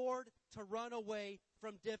afford to run away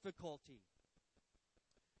from difficulty.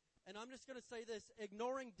 And I'm just going to say this,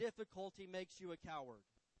 ignoring difficulty makes you a coward.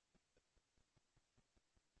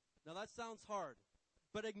 Now that sounds hard.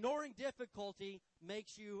 But ignoring difficulty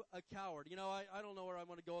makes you a coward. I don't know where I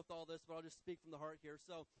want to go with all this, but I'll just speak from the heart here.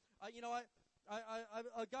 So,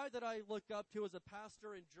 a guy that I look up to is a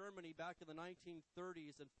pastor in Germany back in the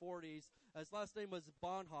 1930s and 40s. His last name was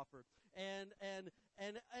Bonhoeffer. And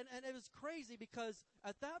it was crazy because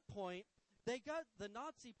at that point, they got the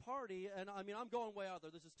Nazi party, and I mean, I'm going way out there.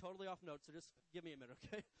 This is totally off note, so just give me a minute,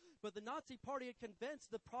 okay? But the Nazi party had convinced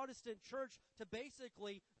the Protestant church to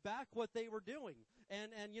basically back what they were doing.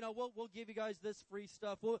 And we'll give you guys this free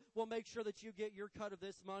stuff. We'll make sure that you get your cut of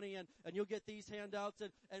this money, and you'll get these handouts.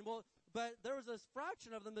 But there was a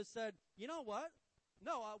fraction of them that said, you know what?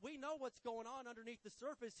 No, we know what's going on underneath the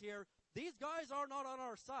surface here. These guys are not on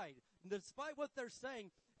our side, despite what they're saying.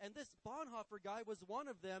 And this Bonhoeffer guy was one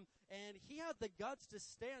of them, and he had the guts to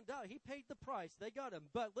stand up. He paid the price. They got him.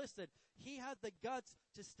 But listen, he had the guts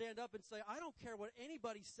to stand up and say, I don't care what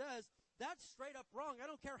anybody says. That's straight up wrong. I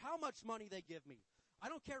don't care how much money they give me. I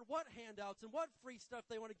don't care what handouts and what free stuff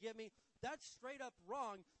they want to give me. That's straight up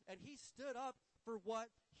wrong. And he stood up for what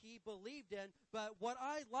he believed in. But what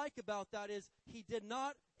I like about that is he did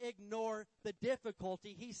not ignore the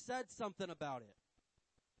difficulty. He said something about it.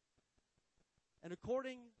 And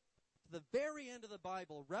according to the very end of the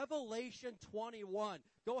Bible, Revelation 21,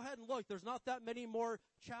 go ahead and look. There's not that many more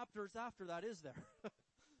chapters after that, is there?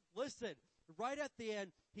 Listen, right at the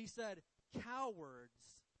end, he said, cowards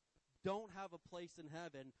don't have a place in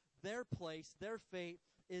heaven. Their place, their fate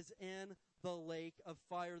is in the lake of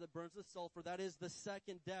fire that burns with sulfur. That is the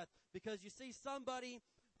second death. Because you see, somebody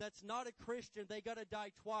that's not a Christian, they got to die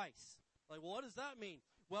twice. Like, well, what does that mean?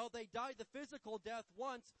 Well, they died the physical death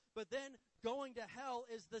once, but then going to hell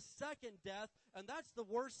is the second death, and that's the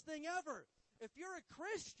worst thing ever. If you're a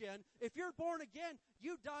Christian, if you're born again,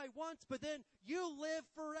 you die once, but then you live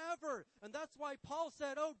forever. And that's why Paul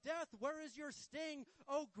said, "Oh, death, where is your sting?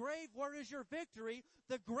 Oh, grave, where is your victory?"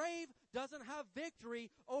 The grave doesn't have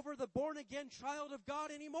victory over the born again child of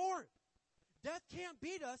God anymore. Death can't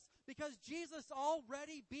beat us because Jesus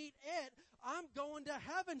already beat it. I'm going to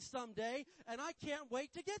heaven someday, and I can't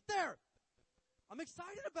wait to get there. I'm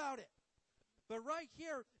excited about it. But right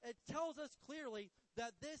here, it tells us clearly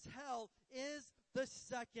that this hell is the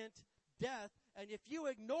second death. And if you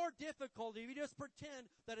ignore difficulty, if you just pretend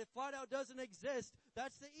that it flat out doesn't exist,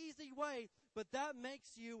 that's the easy way. But that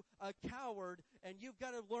makes you a coward, and you've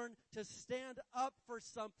got to learn to stand up for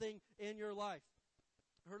something in your life.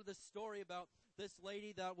 I heard this story about this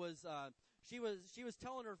lady that was, she was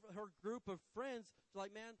telling her group of friends,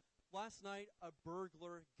 like, man, last night a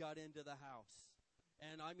burglar got into the house.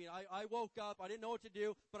 And I mean, I woke up, I didn't know what to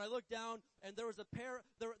do, but I looked down, and there was a pair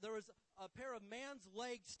of man's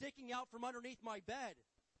legs sticking out from underneath my bed.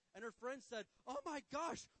 And her friend said, "Oh my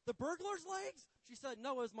gosh, the burglar's legs?" She said,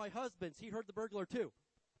 "No, it was my husband's. He heard the burglar too."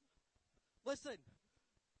 Listen,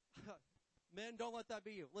 men, don't let that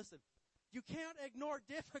be you. Listen, you can't ignore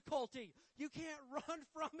difficulty. You can't run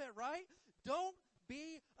from it, right? Don't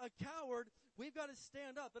be a coward. We've got to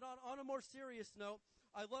stand up. And on a more serious note,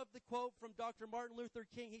 I love the quote from Dr. Martin Luther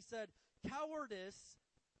King. He said, cowards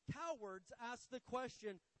ask the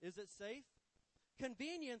question, is it safe?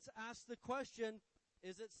 Convenience asks the question,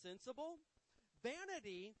 is it sensible?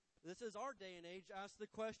 Vanity, this is our day and age, asks the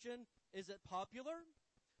question, is it popular?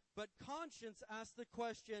 But conscience asks the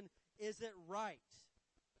question, is it right?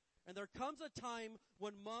 And there comes a time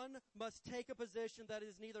when one must take a position that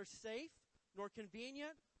is neither safe, nor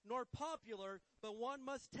convenient, nor popular, but one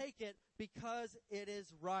must take it because it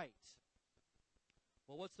is right.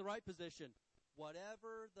 Well, what's the right position?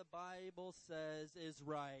 Whatever the Bible says is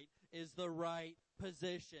right is the right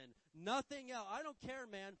position. Nothing else. I don't care,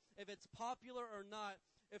 man, if it's popular or not.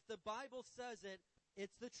 If the Bible says it,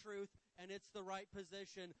 it's the truth and it's the right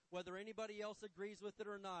position. Whether anybody else agrees with it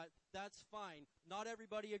or not, that's fine. Not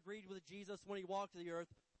everybody agreed with Jesus when he walked the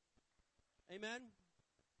earth. Amen?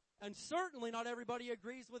 And certainly not everybody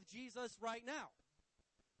agrees with Jesus right now.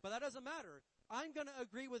 But that doesn't matter. I'm going to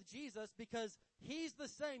agree with Jesus because he's the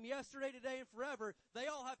same yesterday, today, and forever. They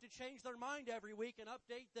all have to change their mind every week and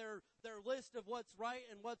update their list of what's right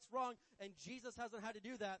and what's wrong. And Jesus hasn't had to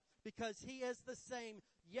do that because he is the same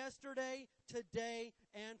yesterday, today,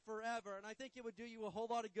 and forever. And I think it would do you a whole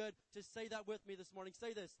lot of good to say that with me this morning.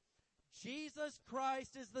 Say this. Jesus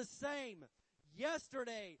Christ is the same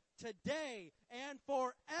yesterday, today, and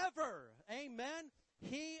forever. Amen.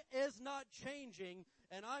 He is not changing,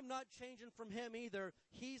 and I'm not changing from him either.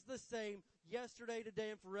 He's the same yesterday, today,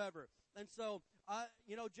 and forever. And so,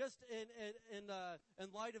 just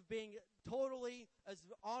in light of being totally as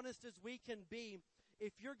honest as we can be,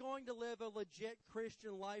 if you're going to live a legit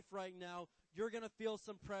Christian life right now, you're going to feel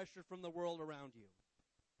some pressure from the world around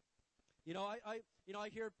you. I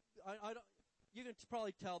hear, you can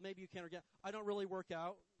probably tell, maybe you can't forget, I don't really work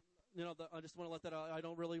out. I just want to let that out. I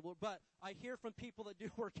don't really, but I hear from people that do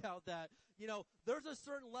work out that, there's a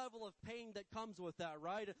certain level of pain that comes with that,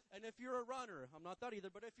 right? And if you're a runner, I'm not that either,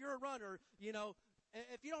 but if you're a runner,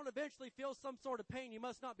 if you don't eventually feel some sort of pain, you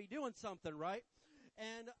must not be doing something, right?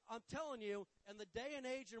 And I'm telling you, in the day and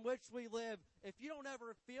age in which we live, if you don't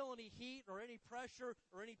ever feel any heat or any pressure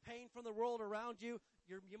or any pain from the world around you,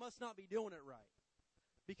 you must not be doing it right.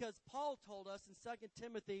 Because Paul told us in 2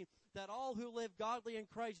 Timothy that all who live godly in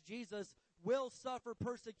Christ Jesus will suffer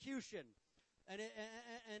persecution. And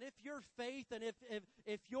if your faith and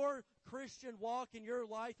if your Christian walk in your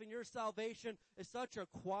life and your salvation is such a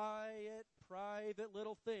quiet, private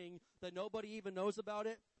little thing that nobody even knows about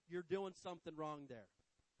it, you're doing something wrong there.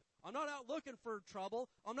 I'm not out looking for trouble.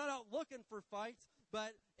 I'm not out looking for fights.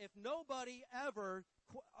 But if nobody ever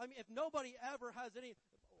has any,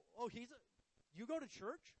 you go to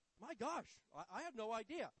church? My gosh, I have no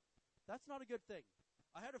idea. That's not a good thing.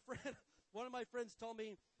 I had a friend, one of my friends told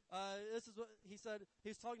me, this is what he said.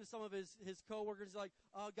 He's talking to some of his coworkers. He's like,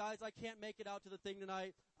 guys, I can't make it out to the thing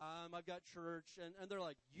tonight. I've got church. And they're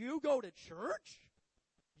like, you go to church?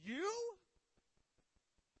 You?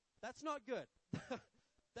 That's not good.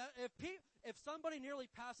 That if somebody nearly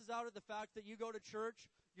passes out at the fact that you go to church,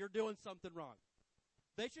 you're doing something wrong.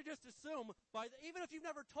 They should just assume, even if you've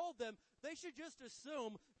never told them, they should just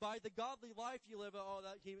assume by the godly life you live,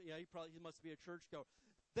 he must be a churchgoer.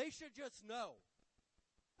 They should just know.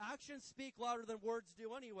 Actions speak louder than words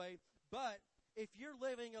do anyway, but if you're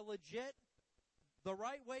living a legit, the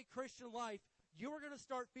right way Christian life, you are going to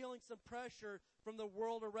start feeling some pressure from the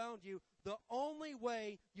world around you, the only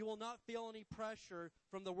way you will not feel any pressure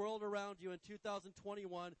from the world around you in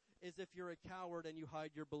 2021 is if you're a coward and you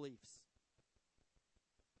hide your beliefs.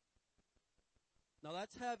 Now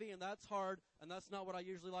that's heavy and that's hard, and that's not what I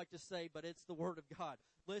usually like to say, but it's the Word of God.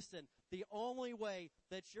 Listen, the only way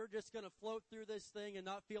that you're just going to float through this thing and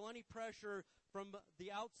not feel any pressure from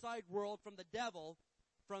the outside world, from the devil,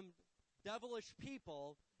 from devilish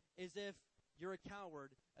people, is if you're a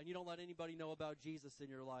coward and you don't let anybody know about Jesus in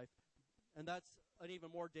your life. And that's an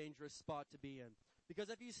even more dangerous spot to be in.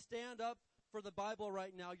 Because if you stand up for the Bible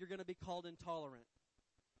right now, you're going to be called intolerant.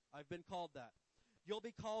 I've been called that. You'll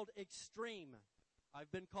be called extreme.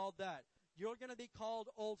 I've been called that. You're going to be called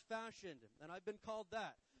old-fashioned, and I've been called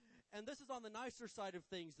that. And this is on the nicer side of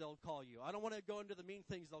things they'll call you. I don't want to go into the mean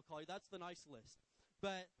things they'll call you. That's the nice list.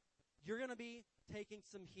 But you're going to be taking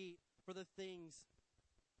some heat for the things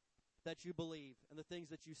that you believe and the things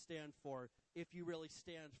that you stand for if you really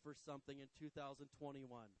stand for something in 2021.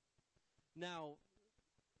 Now,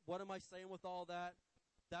 what am I saying with all that?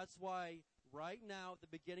 That's why right now, at the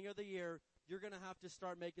beginning of the year, you're going to have to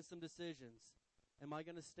start making some decisions. Am I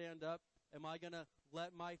going to stand up? Am I going to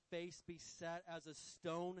let my face be set as a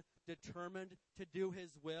stone, determined to do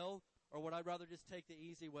His will? Or would I rather just take the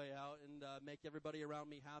easy way out and make everybody around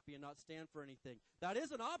me happy and not stand for anything? That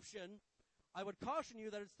is an option. I would caution you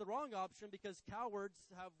that it's the wrong option because cowards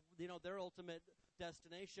have, their ultimate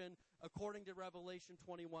destination according to Revelation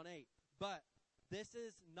 21:8. But this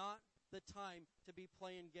is not the time to be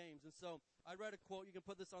playing games. And so I read a quote. You can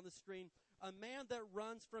put this on the screen. A man that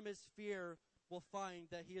runs from his fear will find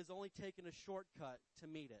that he has only taken a shortcut to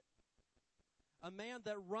meet it. A man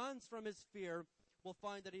that runs from his fear will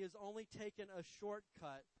find that he has only taken a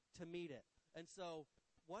shortcut to meet it. And so,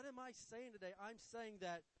 what am I saying today? I'm saying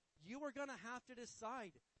that you are going to have to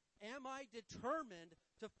decide, am I determined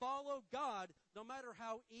to follow God no matter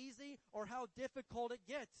how easy or how difficult it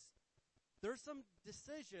gets? There's some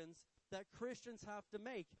decisions that Christians have to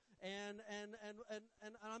make. And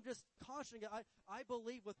I'm just cautioning you. I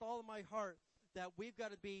believe with all of my heart that we've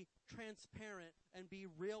got to be transparent and be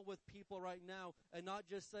real with people right now and not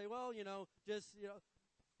just say, well,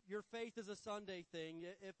 your faith is a Sunday thing,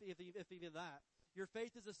 if even that. Your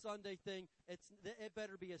faith is a Sunday thing. It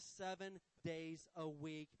better be a 7 days a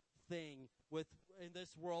week thing in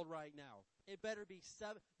this world right now. It better be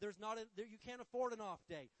 7. You can't afford an off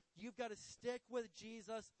day. You've got to stick with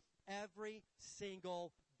Jesus every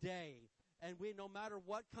single day. And no matter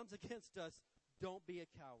what comes against us, don't be a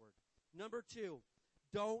coward. Number 2,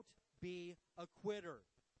 don't be a quitter.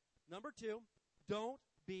 Number 2, don't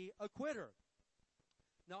be a quitter.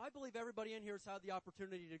 Now, I believe everybody in here has had the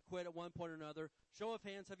opportunity to quit at one point or another. Show of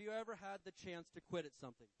hands, have you ever had the chance to quit at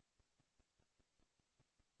something?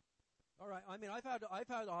 All right, I mean, I've had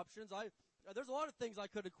options. There's a lot of things I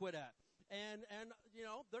could have quit at. And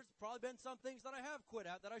there's probably been some things that I have quit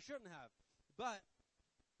at that I shouldn't have. But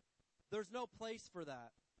there's no place for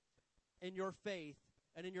that in your faith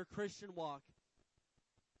and in your Christian walk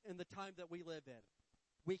in the time that we live in.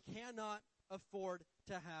 We cannot afford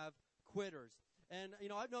to have quitters. And,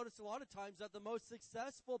 I've noticed a lot of times that the most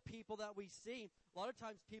successful people that we see, a lot of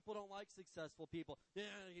times people don't like successful people. Yeah,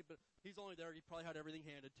 he's only there. He probably had everything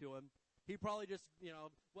handed to him. He probably just, it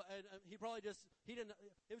was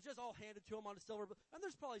just all handed to him on a silver. And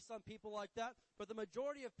there's probably some people like that. But the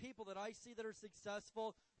majority of people that I see that are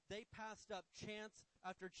successful, they passed up chance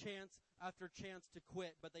after chance after chance to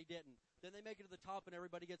quit, but they didn't. Then they make it to the top and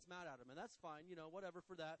everybody gets mad at them. And that's fine, whatever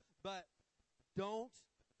for that. But don't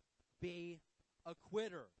be a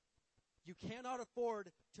quitter. You cannot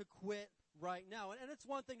afford to quit right now. And it's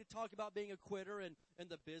one thing to talk about being a quitter in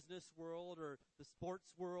the business world or the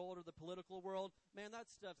sports world or the political world. Man, that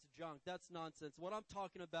stuff's junk. That's nonsense. What I'm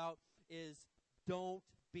talking about is don't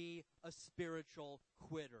be a spiritual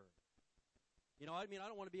quitter. I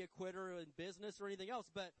don't want to be a quitter in business or anything else,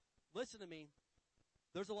 but listen to me.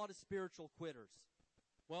 There's a lot of spiritual quitters.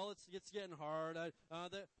 Well, it's getting hard.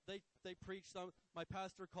 They preach some. My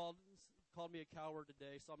pastor called me a coward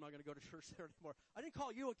today, so I'm not going to go to church there anymore. I didn't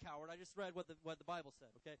call you a coward. I just read what the Bible said.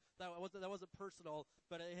 Okay, that wasn't personal,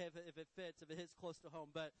 but if it fits, if it hits close to home.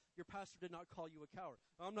 But your pastor did not call you a coward.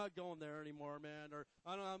 I'm not going there anymore, man. Or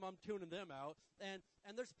I'm tuning them out. And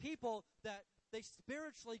there's people that they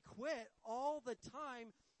spiritually quit all the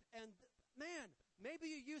time, and man, maybe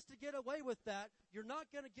you used to get away with that. You're not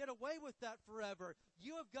going to get away with that forever.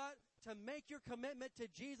 You have got to make your commitment to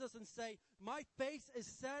Jesus and say, my face is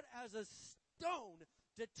set as a stone,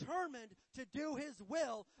 determined to do His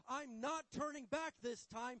will. I'm not turning back this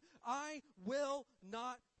time. I will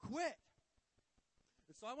not quit.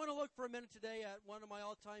 And so I want to look for a minute today at one of my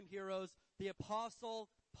all-time heroes, the Apostle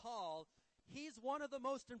Paul. He's one of the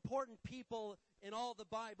most important people in all the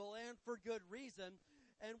Bible, and for good reason.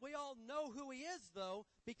 And we all know who he is, though,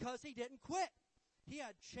 because he didn't quit. He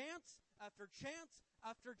had chance after chance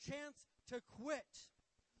after chance to quit.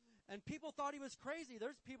 And people thought he was crazy.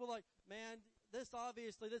 There's people like, man, this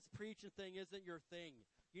preaching thing isn't your thing.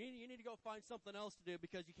 You need to go find something else to do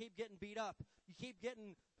because you keep getting beat up. You keep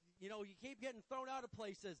getting thrown out of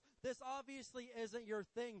places. This obviously isn't your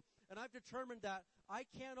thing. And I've determined that I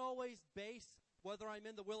can't always base whether I'm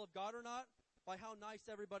in the will of God or not by how nice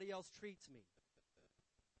everybody else treats me.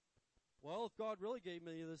 Well, if God really gave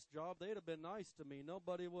me this job, they'd have been nice to me.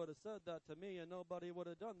 Nobody would have said that to me, and nobody would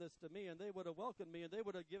have done this to me, and they would have welcomed me, and they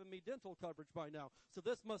would have given me dental coverage by now. So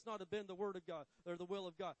this must not have been the word of God or the will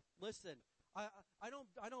of God. Listen, I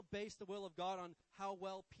don't base the will of God on how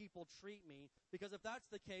well people treat me, because if that's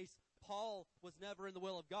the case, Paul was never in the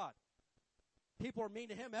will of God. People are mean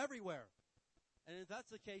to him everywhere. And if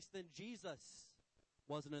that's the case, then Jesus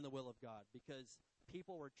wasn't in the will of God, because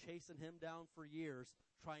people were chasing him down for years,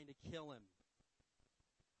 trying to kill him.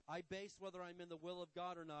 I base whether I'm in the will of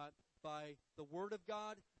God or not by the Word of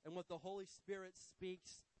God and what the Holy Spirit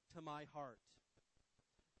speaks to my heart.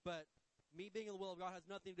 But me being in the will of God has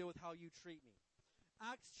nothing to do with how you treat me.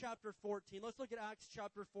 Acts chapter 14. Let's look at Acts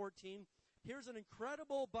chapter 14. Here's an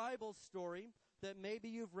incredible Bible story that maybe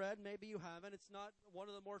you've read, maybe you haven't. It's not one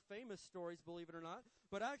of the more famous stories, believe it or not.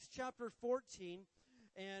 But Acts chapter 14,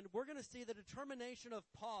 and we're going to see the determination of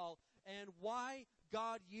Paul and why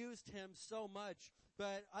God used him so much.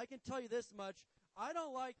 But I can tell you this much. I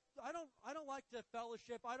don't like to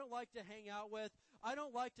fellowship. I don't like to hang out with. I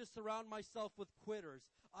don't like to surround myself with quitters.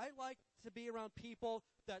 I like to be around people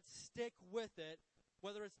that stick with it,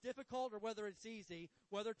 whether it's difficult or whether it's easy,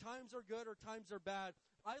 whether times are good or times are bad.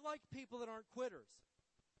 I like people that aren't quitters.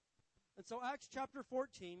 And so Acts chapter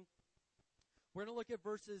 14, we're going to look at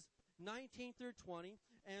verses 19 through 20.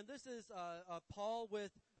 And this is Paul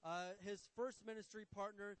with his first ministry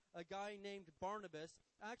partner, a guy named Barnabas.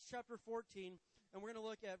 Acts chapter 14, and we're going to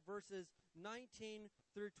look at verses 19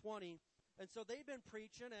 through 20. And so they've been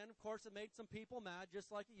preaching, and of course it made some people mad,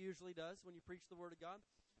 just like it usually does when you preach the word of God.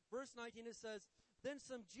 Verse 19, it says, "Then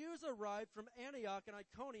some Jews arrived from Antioch and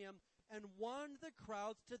Iconium and won the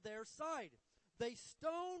crowds to their side. They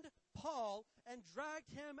stoned Paul and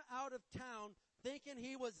dragged him out of town, thinking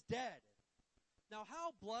he was dead." Now,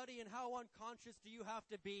 how bloody and how unconscious do you have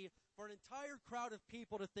to be for an entire crowd of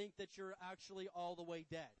people to think that you're actually all the way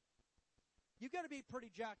dead? You've got to be pretty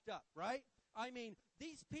jacked up, right? I mean,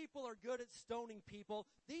 these people are good at stoning people.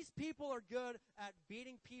 These people are good at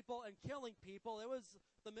beating people and killing people. It was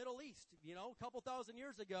the Middle East, a couple thousand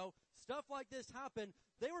years ago. Stuff like this happened.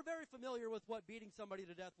 They were very familiar with what beating somebody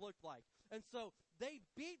to death looked like. And so they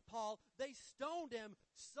beat Paul. They stoned him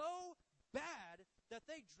so bad that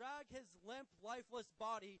they drag his limp, lifeless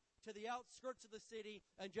body to the outskirts of the city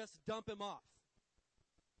and just dump him off.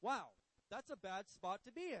 Wow, that's a bad spot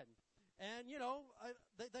to be in. And,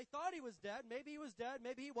 they thought he was dead. Maybe he was dead.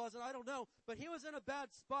 Maybe he wasn't. I don't know. But he was in a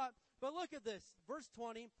bad spot. But look at this. Verse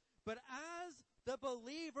 20. "But as the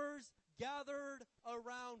believers gathered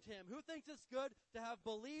around him." Who thinks it's good to have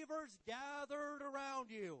believers gathered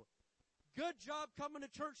around you? Good job coming to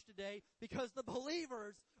church today, because the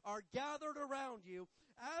believers are gathered around you.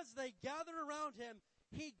 As they gathered around him,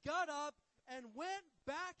 he got up and went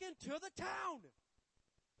back into the town.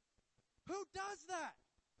 Who does that?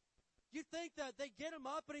 You think that they get him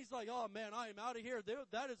up and he's like, "Oh man, I am out of here.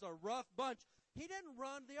 That is a rough bunch." He didn't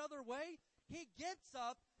run the other way. He gets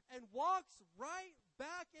up and walks right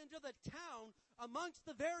back into the town amongst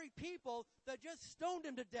the very people that just stoned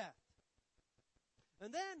him to death.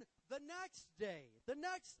 And then the next day,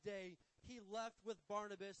 he left with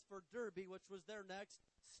Barnabas for Derbe, which was their next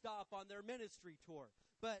stop on their ministry tour.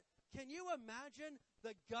 But can you imagine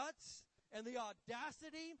the guts and the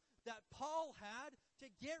audacity that Paul had to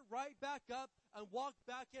get right back up and walk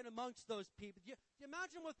back in amongst those people? Do you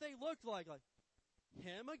imagine what they looked like? Like,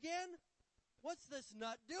 him again? What's this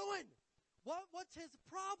nut doing? What's his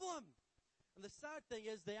problem? And the sad thing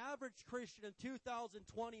is, the average Christian in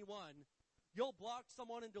 2021, you'll block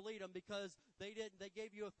someone and delete them because they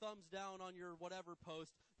gave you a thumbs down on your whatever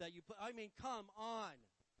post that you put. I mean, come on.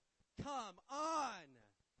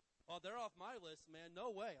 Oh, they're off my list, man.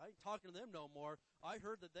 No way. I ain't talking to them no more. I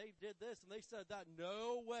heard that they did this and they said that.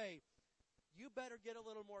 No way. You better get a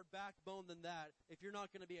little more backbone than that if you're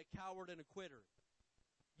not going to be a coward and a quitter.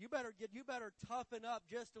 You better toughen up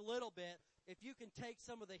just a little bit if you can take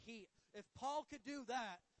some of the heat. If Paul could do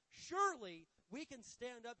that, surely we can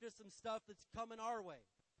stand up to some stuff that's coming our way.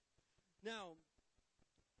 Now,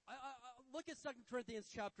 Look at 2 Corinthians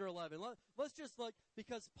chapter 11. Let's just look,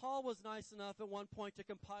 because Paul was nice enough at one point to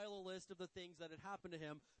compile a list of the things that had happened to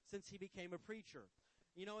him since he became a preacher.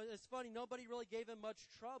 You know, it's funny, nobody really gave him much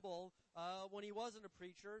trouble when he wasn't a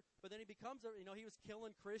preacher, but then he becomes, he was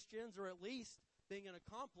killing Christians, or at least being an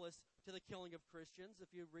accomplice to the killing of Christians, if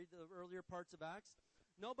you read the earlier parts of Acts.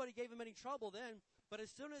 Nobody gave him any trouble then, but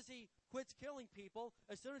as soon as he quits killing people,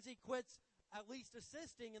 as soon as he quits at least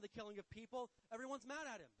assisting in the killing of people, everyone's mad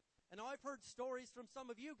at him. And now I've heard stories from some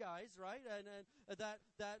of you guys, right? And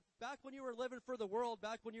that back when you were living for the world,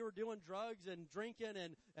 back when you were doing drugs and drinking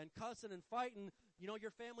and cussing and fighting,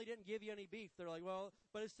 your family didn't give you any beef. They're like, well,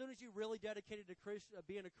 but as soon as you really dedicated to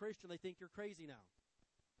being a Christian, they think you're crazy now.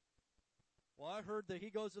 Well, I heard that he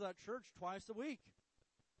goes to that church twice a week.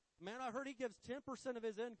 Man, I heard he gives 10% of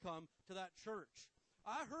his income to that church.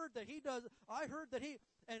 I heard that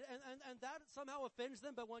and that somehow offends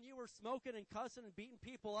them, but when you were smoking and cussing and beating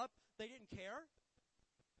people up, they didn't care?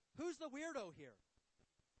 Who's the weirdo here?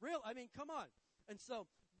 Come on. And so,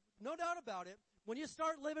 no doubt about it, when you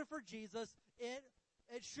start living for Jesus,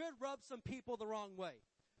 it should rub some people the wrong way.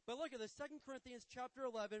 But look at this, 2 Corinthians chapter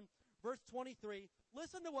 11, verse 23.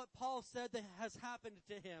 Listen to what Paul said that has happened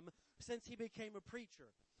to him since he became a preacher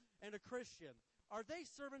and a Christian. Are they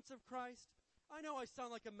servants of Christ? I know I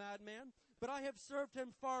sound like a madman, but I have served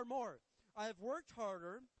him far more. I have worked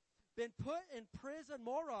harder, been put in prison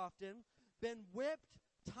more often, been whipped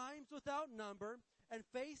times without number, and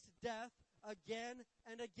faced death again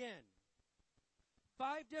and again.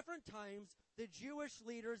 5 different times, the Jewish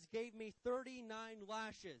leaders gave me 39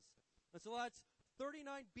 lashes. And so that's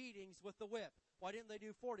 39 beatings with the whip. Why didn't they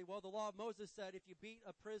do 40? Well, the law of Moses said if you beat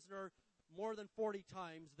a prisoner more than 40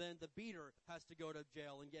 times, then the beater has to go to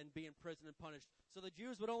jail and be in prison and punished. So the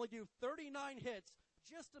Jews would only do 39 hits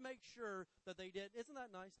just to make sure that they did. Isn't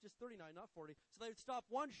that nice? Just 39, not 40. So they would stop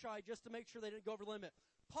one shy just to make sure they didn't go over the limit.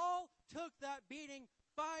 Paul took that beating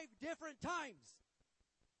 5 different times.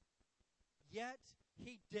 Yet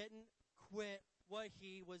he didn't quit what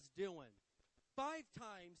he was doing. 5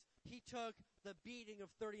 times he took the beating of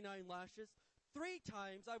 39 lashes. 3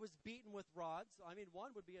 times I was beaten with rods. 1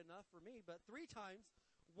 would be enough for me, but 3 times.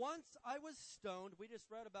 Once I was stoned. We just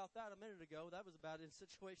read about that a minute ago. That was a bad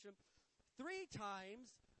situation. 3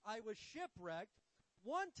 times I was shipwrecked.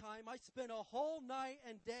 1 time I spent a whole night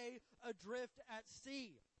and day adrift at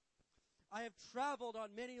sea. I have traveled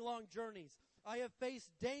on many long journeys. I have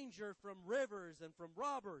faced danger from rivers and from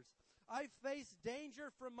robbers. I've faced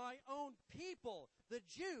danger from my own people, the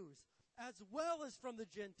Jews, as well as from the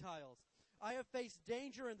Gentiles. I have faced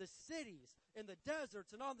danger in the cities, in the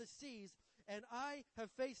deserts, and on the seas, and I have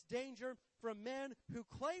faced danger from men who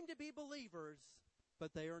claim to be believers,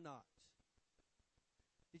 but they are not.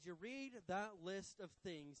 Did you read that list of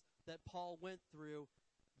things that Paul went through?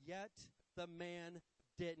 Yet the man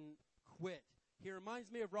didn't quit. He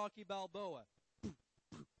reminds me of Rocky Balboa.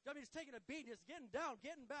 He's taking a beat, just getting down,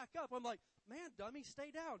 getting back up. I'm like, man, dummy,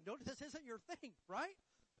 stay down. This isn't your thing, right?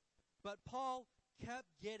 But Paul kept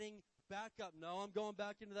getting back up. No, I'm going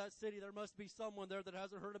back into that city. There must be someone there that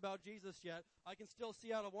hasn't heard about Jesus yet. I can still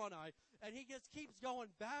see out of one eye. And he just keeps going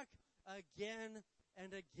back again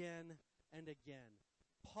and again and again.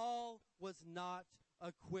 Paul was not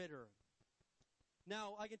a quitter.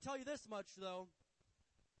 Now, I can tell you this much, though.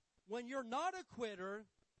 When you're not a quitter,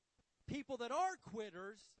 people that are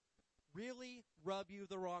quitters really rub you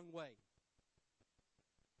the wrong way.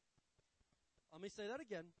 Let me say that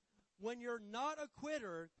again. When you're not a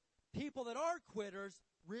quitter, people that are quitters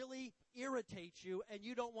really irritate you, and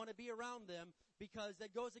you don't want to be around them because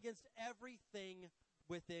that goes against everything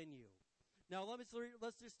within you. Now,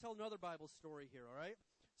 let's just tell another Bible story here, all right?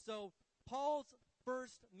 So, Paul's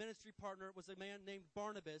first ministry partner was a man named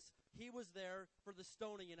Barnabas. He was there for the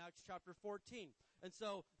stoning in Acts chapter 14. And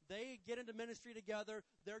so they get into ministry together.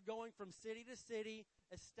 They're going from city to city,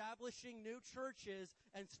 establishing new churches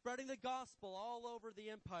and spreading the gospel all over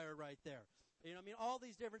the empire right there. All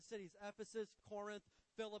these different cities, Ephesus, Corinth,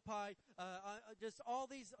 Philippi, just all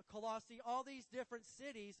these, Colossae, all these different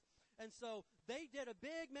cities. And so they did a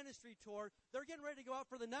big ministry tour. They're getting ready to go out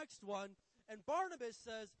for the next one. And Barnabas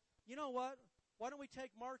says, you know what? Why don't we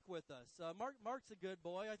take Mark with us? Mark's a good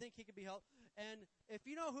boy. I think he could be helped. And if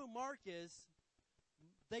you know who Mark is,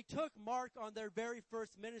 they took Mark on their very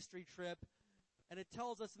first ministry trip. And it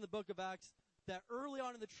tells us in the book of Acts that early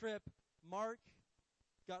on in the trip, Mark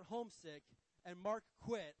got homesick and Mark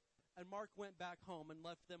quit. And Mark went back home and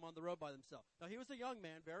left them on the road by themselves. Now, he was a young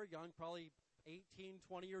man, very young, probably 18,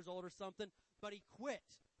 20 years old or something. But he quit.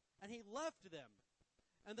 And he left them.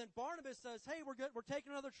 And then Barnabas says, hey, we're good. We're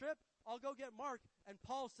taking another trip. I'll go get Mark. And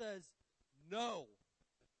Paul says, no.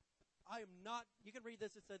 I am not, you can read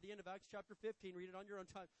this, it's at the end of Acts chapter 15, read it on your own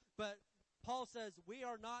time. But Paul says,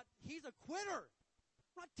 he's a quitter.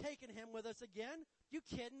 I'm not taking him with us again. You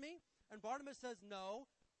kidding me? And Barnabas says, no,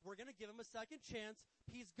 we're going to give him a second chance.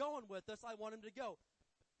 He's going with us. I want him to go.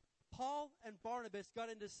 Paul and Barnabas got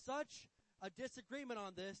into such a disagreement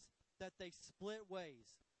on this that they split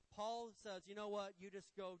ways. Paul says, you know what, you just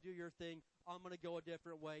go do your thing. I'm going to go a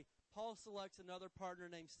different way. Paul selects another partner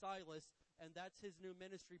named Silas, and that's his new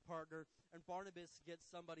ministry partner, and Barnabas gets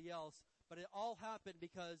somebody else. But it all happened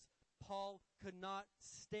because Paul could not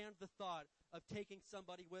stand the thought of taking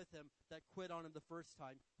somebody with him that quit on him the first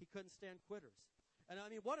time. He couldn't stand quitters. And I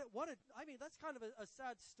mean, that's kind of a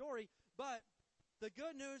sad story, but the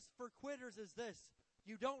good news for quitters is this.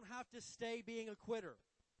 You don't have to stay being a quitter.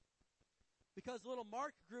 Because little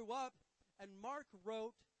Mark grew up, and Mark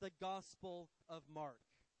wrote the Gospel of Mark.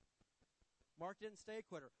 Mark didn't stay a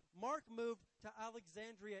quitter. Mark moved to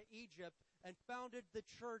Alexandria, Egypt, and founded the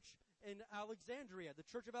church in Alexandria, the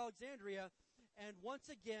Church of Alexandria. And once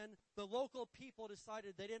again, the local people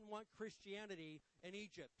decided they didn't want Christianity in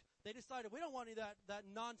Egypt. They decided, we don't want any of that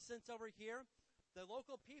nonsense over here. The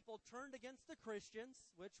local people turned against the Christians,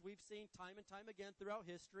 which we've seen time and time again throughout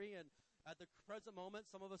history. And at the present moment,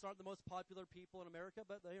 some of us aren't the most popular people in America,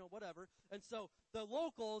 but, whatever. And so the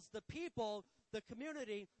locals, the people, the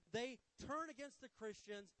community, they turn against the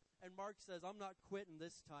Christians. And Mark says, I'm not quitting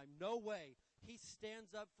this time. No way. He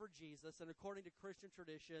stands up for Jesus. And according to Christian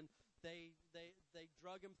tradition, they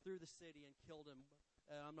drug him through the city and killed him.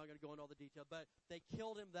 I'm not going to go into all the detail, but they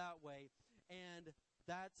killed him that way. And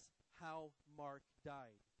that's how Mark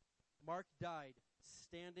died. Mark died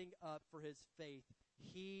standing up for his faith.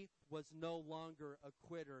 He was no longer a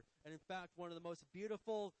quitter. And in fact, one of the most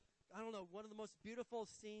beautiful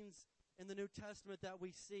scenes in the New Testament that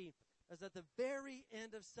we see is at the very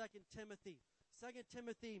end of 2 Timothy. 2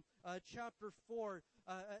 Timothy chapter 4,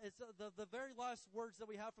 it's the very last words that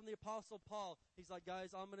we have from the Apostle Paul. He's like,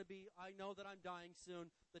 guys, I know that I'm dying soon.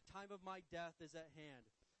 The time of my death is at hand.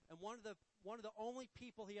 And one of the only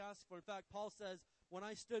people he asked for, in fact, Paul says, when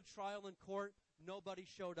I stood trial in court, nobody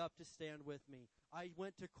showed up to stand with me. I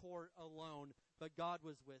went to court alone, but God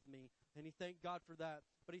was with me. And he thanked God for that.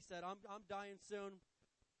 But he said, I'm dying soon.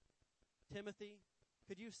 Timothy,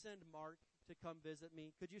 could you send Mark to come visit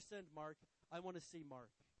me? Could you send Mark? I want to see Mark.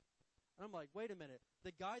 And I'm like, wait a minute.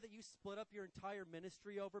 The guy that you split up your entire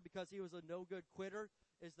ministry over because he was a no-good quitter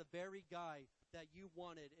is the very guy that you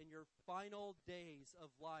wanted in your final days of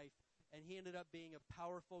life. And he ended up being a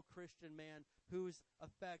powerful Christian man whose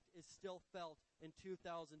effect is still felt in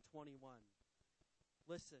 2021.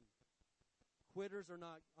 Listen, quitters are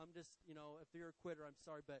not, if you're a quitter, I'm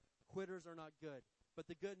sorry, but quitters are not good. But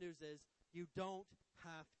the good news is you don't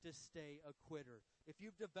have to stay a quitter. If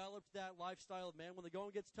you've developed that lifestyle of, man, when the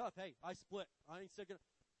going gets tough, hey, I split. I ain't sticking.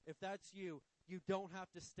 If that's you, you don't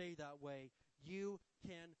have to stay that way. You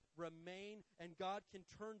can remain, and God can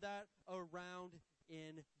turn that around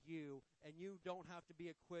in you, and you don't have to be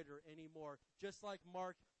a quitter anymore, just like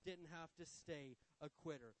Mark didn't have to stay a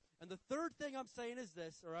quitter. And the third thing I'm saying is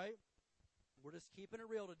this, all right? We're just keeping it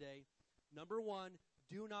real today. Number one,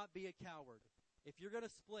 do not be a coward. If you're going to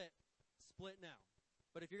split now.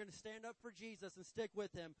 But if you're going to stand up for Jesus and stick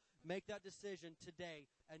with him, make that decision today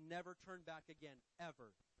and never turn back again,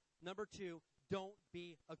 ever. Number two, don't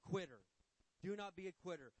be a quitter. Do not be a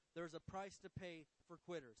quitter. There's a price to pay for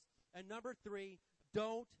quitters. And number three,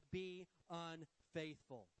 don't be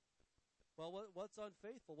unfaithful. Well, what's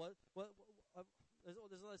unfaithful? Is it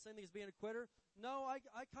the same thing as being a quitter? No,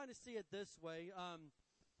 I kind of see it this way.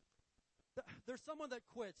 There's someone that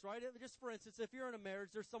quits, right? Just for instance, if you're in a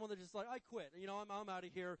marriage, there's someone that's just like, I quit. I'm out of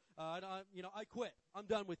here. I quit. I'm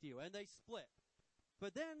done with you. And they split.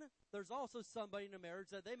 But then there's also somebody in a marriage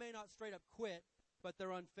that they may not straight up quit, but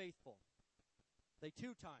they're unfaithful. They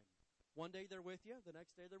two-time. One day they're with you. The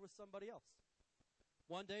next day they're with somebody else.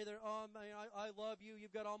 One day they're, I love you.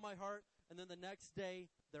 You've got all my heart. And then the next day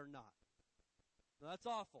they're not. Now, that's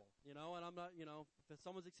awful, and I'm not, if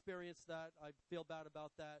someone's experienced that, I feel bad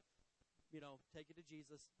about that. Take it to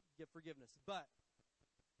Jesus, get forgiveness. But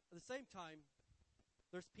at the same time,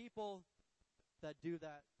 there's people that do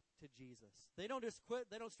that to Jesus. They don't just quit.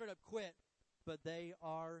 They don't straight up quit, but they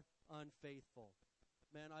are unfaithful.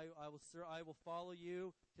 Man, I will follow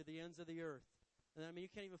you to the ends of the earth. And you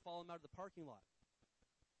can't even follow them out of the parking lot.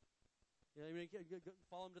 You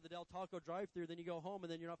follow them to the Del Taco drive-thru, then you go home,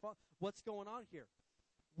 and then you're not following. What's going on here?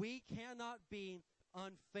 We cannot be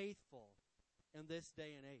unfaithful in this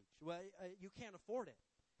day and age. Well, you can't afford it.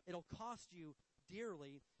 It'll cost you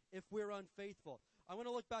dearly if we're unfaithful. I want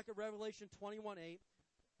to look back at Revelation 21:8.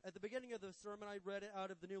 At the beginning of the sermon, I read it out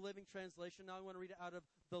of the New Living Translation. Now I want to read it out of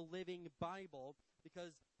the Living Bible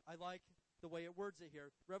because I like the way it words it here.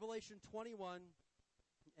 Revelation 21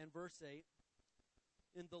 and verse 8.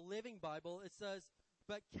 In the Living Bible, it says,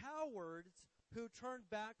 "But cowards who turn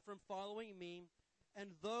back from following me, and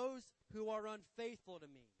those who are unfaithful to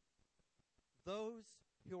me." Those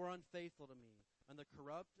who are unfaithful to me. And the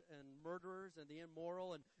corrupt and murderers and the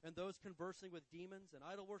immoral and those conversing with demons and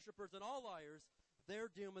idol worshipers and all liars, their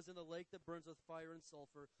doom is in the lake that burns with fire and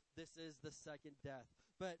sulfur. This is the second death.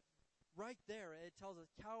 But right there, it tells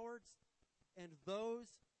us cowards and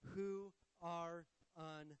those who are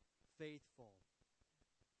unfaithful.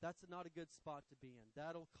 That's not a good spot to be in.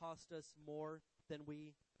 That'll cost us more than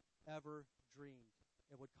we ever dreamed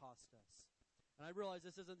it would cost us. And I realize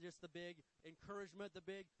this isn't just the big encouragement, the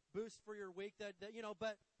big boost for your week that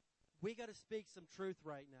but we got to speak some truth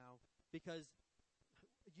right now, because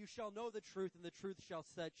you shall know the truth and the truth shall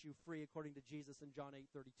set you free, according to Jesus in John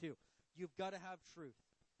 8:32. You've got to have truth.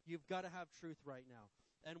 You've got to have truth right now.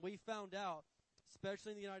 And we found out,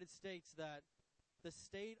 especially in the United States, that the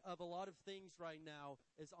state of a lot of things right now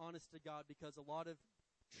is honest to God, because a lot of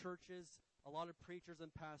churches, a lot of preachers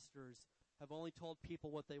and pastors have only told people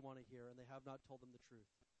what they want to hear, and they have not told them the truth.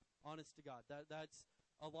 Honest to God. That's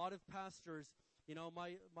a lot of pastors.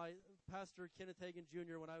 My pastor, Kenneth Hagin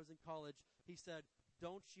Jr., when I was in college, he said,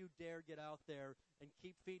 "Don't you dare get out there and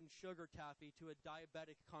keep feeding sugar taffy to a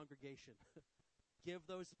diabetic congregation." Give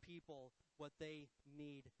those people what they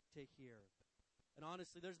need to hear. And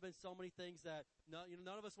honestly, there's been so many things that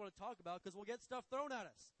none of us want to talk about, because we'll get stuff thrown at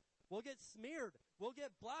us. We'll get smeared. We'll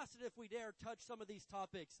get blasted if we dare touch some of these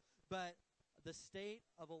topics. But the state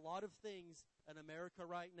of a lot of things in America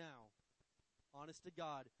right now, honest to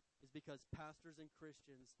God, is because pastors and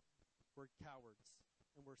Christians were cowards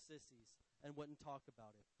and were sissies and wouldn't talk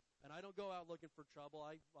about it. And I don't go out looking for trouble.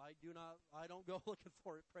 I don't go looking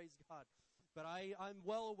for it, praise God. But I'm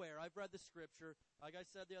well aware. I've read the scripture. Like I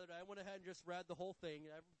said the other day, I went ahead and just read the whole thing,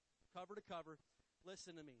 cover to cover.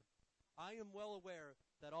 Listen to me. I am well aware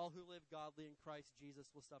that all who live godly in Christ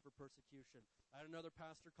Jesus will suffer persecution. I had another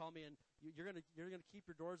pastor call me, and you're gonna keep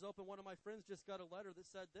your doors open. One of my friends just got a letter that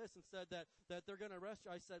said this and said that they're going to arrest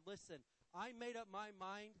you. I said, listen, I made up my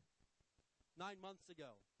mind 9 months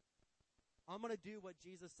ago. I'm going to do what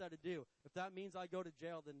Jesus said to do. If that means I go to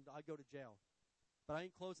jail, then I go to jail. But I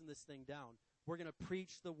ain't closing this thing down. We're going to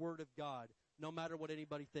preach the word of God, no matter what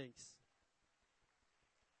anybody thinks.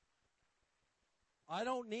 I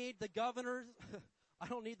don't need the governor's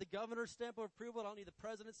stamp of approval. I don't need the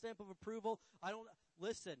president's stamp of approval.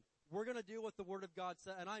 Listen, we're going to do what the word of God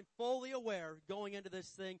said. And I'm fully aware going into this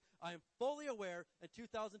thing, I am fully aware in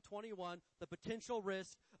 2021, the potential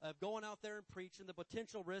risk of going out there and preaching, the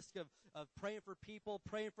potential risk of praying for people,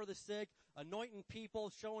 praying for the sick, anointing people,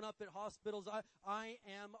 showing up at hospitals. I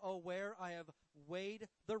am aware. I have weighed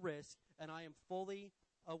the risk, and I am fully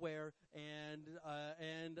aware, and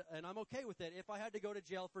I'm okay with it. If I had to go to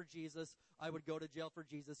jail for Jesus, I would go to jail for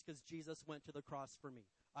Jesus, because Jesus went to the cross for me.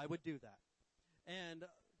 I would do that. And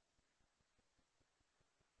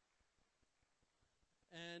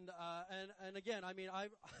again, I mean,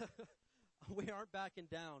 we aren't backing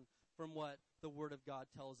down from what the Word of God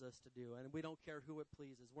tells us to do, and we don't care who it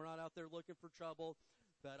pleases. We're not out there looking for trouble.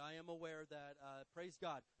 But I am aware that, praise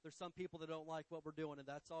God, there's some people that don't like what we're doing, and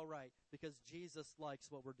that's all right, because Jesus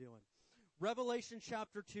likes what we're doing. Revelation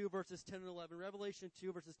chapter 2, verses 10 and 11. Revelation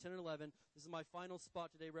 2, verses 10 and 11. This is my final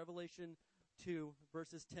spot today. Revelation 2,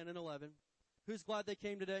 verses 10 and 11. Who's glad they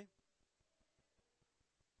came today?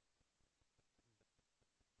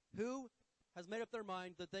 Who has made up their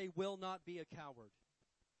mind that they will not be a coward?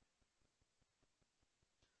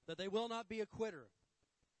 That they will not be a quitter?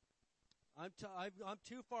 I'm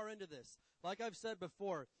too far into this. Like I've said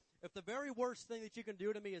before, if the very worst thing that you can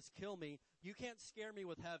do to me is kill me, you can't scare me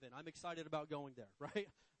with heaven. I'm excited about going there, right?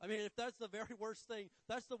 I mean, if that's the very worst thing,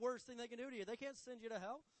 that's the worst thing they can do to you. They can't send you to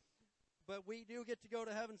hell, but we do get to go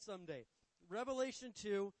to heaven someday. Revelation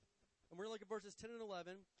 2, and we're looking at verses 10 and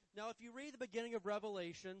 11. Now, if you read the beginning of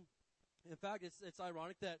Revelation, in fact, it's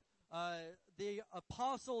ironic that the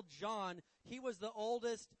Apostle John, he was the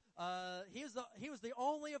oldest. He was the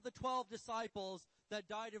only of the 12 disciples that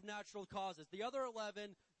died of natural causes. The other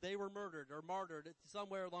 11, they were murdered or martyred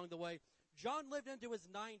somewhere along the way. John lived into his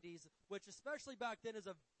 90s, which especially back then is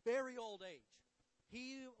a very old age.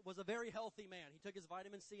 He was a very healthy man. He took his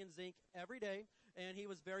vitamin C and zinc every day, and he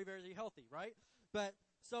was very, very healthy, right? But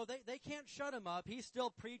so they can't shut him up. He's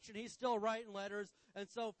still preaching. He's still writing letters. And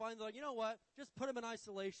so finally, they're like, you know what? Just put him in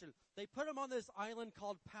isolation. They put him on this island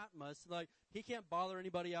called Patmos. Like, he can't bother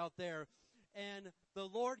anybody out there. And the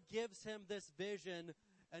Lord gives him this vision,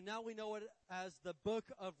 and now we know it as the book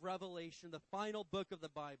of Revelation, the final book of the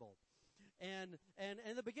Bible. And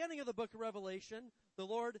in the beginning of the book of Revelation, the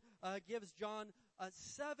Lord gives John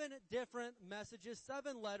 7 different messages,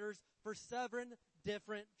 7 letters for 7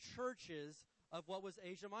 different churches of what was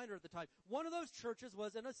Asia Minor at the time. One of those churches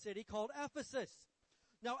was in a city called Ephesus.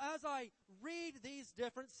 Now, as I read these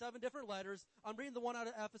 7 different letters, I'm reading the one out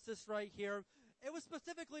of Ephesus right here. It was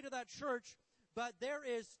specifically to that church, but there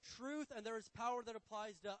is truth and there is power that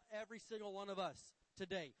applies to every single one of us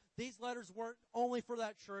today. These letters weren't only for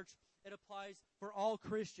that church. It applies for all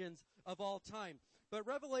Christians of all time. But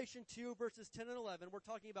Revelation 2, verses 10 and 11, we're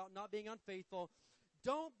talking about not being unfaithful.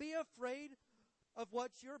 Don't be afraid of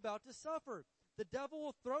what you're about to suffer. The devil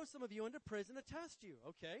will throw some of you into prison to test you,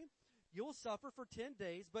 okay? You'll suffer for 10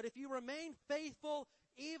 days, but if you remain faithful,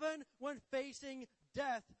 even when facing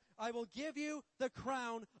death, I will give you the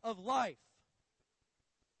crown of life.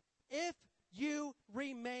 If you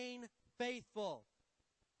remain faithful.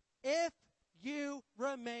 If you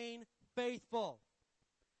remain faithful.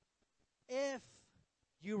 If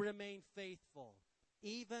you remain faithful,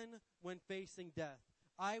 even when facing death,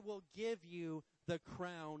 I will give you the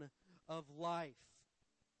crown of life.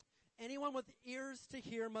 Anyone with ears to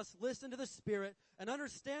hear must listen to the Spirit and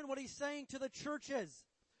understand what he's saying to the churches.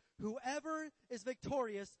 Whoever is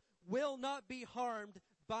victorious will not be harmed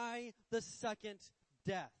by the second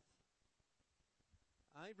death.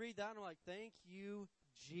 I read that and I'm like, thank you,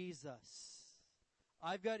 Jesus.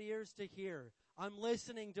 I've got ears to hear. I'm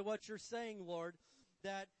listening to what you're saying, Lord,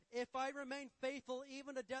 that if I remain faithful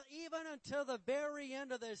even to death, even until the very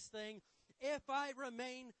end of this thing, if I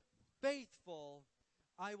remain faithful,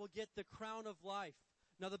 I will get the crown of life.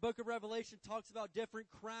 Now, the book of Revelation talks about different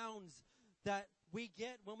crowns that we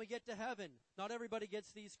get when we get to heaven. Not everybody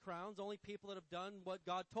gets these crowns. Only people that have done what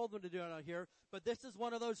God told them to do out here. But this is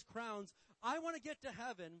one of those crowns. I want to get to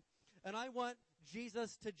heaven, and I want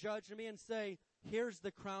Jesus to judge me and say, here's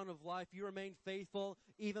the crown of life. You remain faithful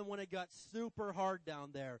even when it got super hard down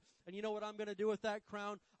there. And you know what I'm going to do with that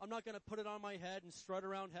crown? I'm not going to put it on my head and strut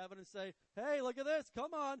around heaven and say, hey, look at this.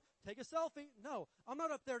 Come on, take a selfie. No, I'm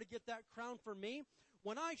not up there to get that crown for me.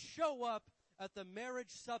 When I show up at the marriage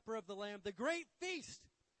supper of the Lamb, the great feast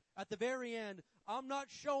at the very end, I'm not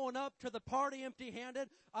showing up to the party empty-handed.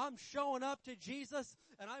 I'm showing up to Jesus,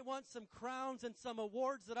 and I want some crowns and some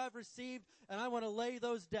awards that I've received, and I want to lay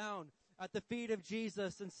those down at the feet of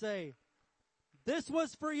Jesus and say, this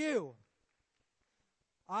was for you.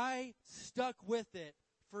 I stuck with it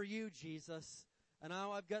for you, Jesus. And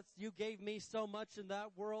now you gave me so much in that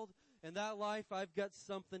world, in that life, I've got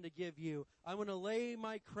something to give you. I want to lay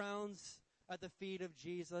my crowns at the feet of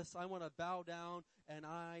Jesus. I want to bow down and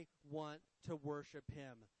I want to worship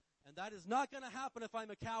him. And that is not going to happen if I'm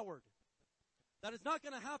a coward. That is not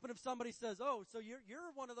going to happen if somebody says, oh, so you're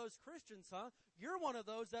one of those Christians, huh? You're one of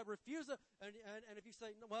those that refuse it. And if you say,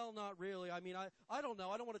 well, not really. I mean, I don't know.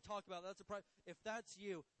 I don't want to talk about that. If that's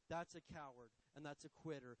you, that's a coward, and that's a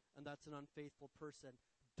quitter, and that's an unfaithful person.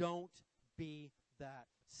 Don't be that.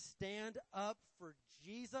 Stand up for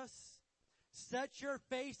Jesus. Set your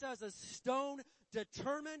face as a stone,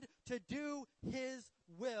 determined to do his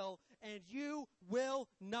will, and you will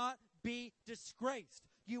not be disgraced.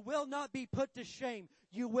 You will not be put to shame.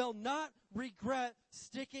 You will not regret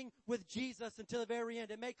sticking with Jesus until the very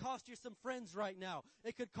end. It may cost you some friends right now.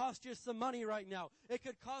 It could cost you some money right now. It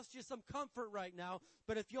could cost you some comfort right now.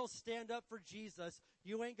 But if you'll stand up for Jesus,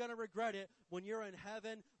 you ain't going to regret it when you're in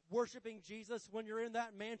heaven worshiping Jesus, when you're in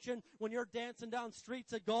that mansion, when you're dancing down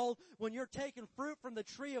streets of gold, when you're taking fruit from the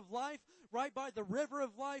tree of life, right by the river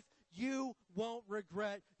of life. You won't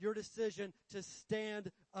regret your decision to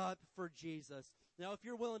stand up for Jesus. Now, if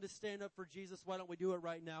you're willing to stand up for Jesus, why don't we do it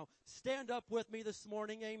right now? Stand up with me this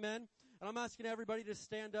morning, amen? And I'm asking everybody to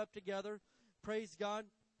stand up together. Praise God.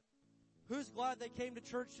 Who's glad they came to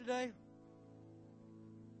church today?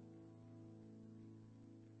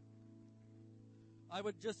 I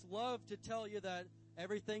would just love to tell you that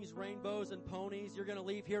everything's rainbows and ponies. You're going to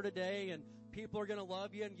leave here today and people are going to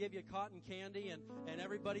love you and give you cotton candy and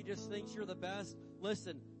everybody just thinks you're the best.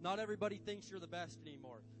 Listen, not everybody thinks you're the best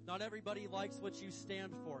anymore. Not everybody likes what you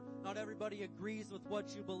stand for. Not everybody agrees with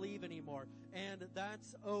what you believe anymore. And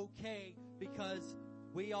that's okay because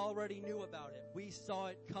we already knew about it. We saw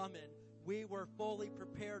it coming. We were fully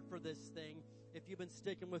prepared for this thing if you've been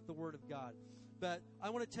sticking with the Word of God. But I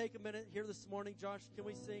want to take a minute here this morning. Josh, can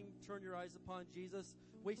we sing Turn Your Eyes Upon Jesus?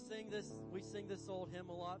 We sing this old hymn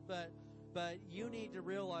a lot, but you need to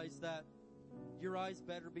realize that your eyes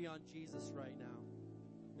better be on Jesus right now.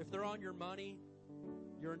 If they're on your money,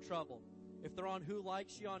 you're in trouble. If they're on who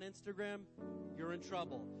likes you on Instagram, you're in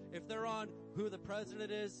trouble. If they're on who the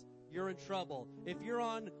president is, you're in trouble. If you're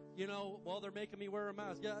on, well, they're making me wear a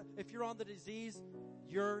mask. Yeah, if you're on the disease,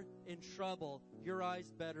 you're in trouble. Your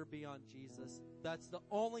eyes better be on Jesus. That's the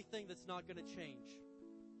only thing that's not going to change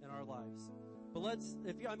in our lives. But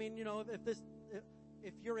if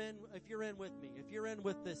you're in with me, if you're in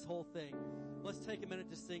with this whole thing, let's take a minute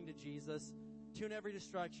to sing to Jesus. Tune every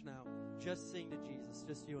distraction out. Just sing to Jesus,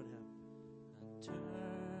 just you and him.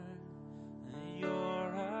 Turn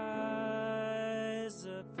your eyes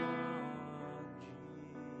upon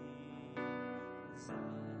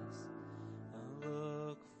Jesus.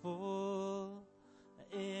 Look full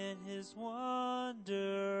in his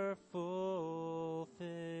wonderful face,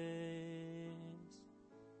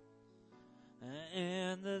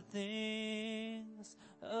 and the things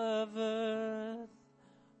of earth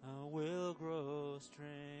will grow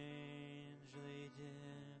strangely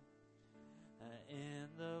dim in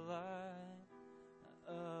the light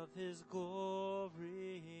of his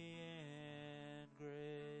glory and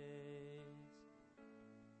grace.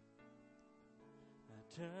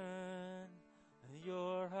 Turn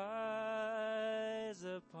your eyes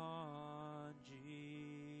upon Jesus.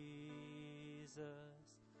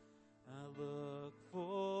 Look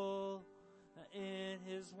full in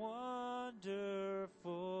his wonderful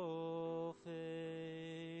face,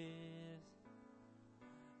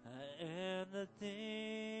 and the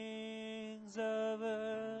things of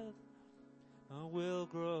earth will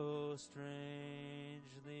grow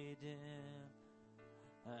strangely dim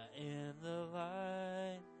in the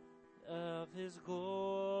light of his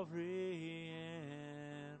glory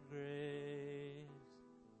and grace.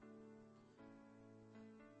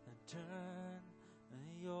 And turn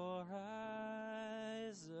your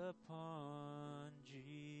eyes upon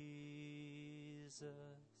Jesus.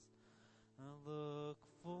 Look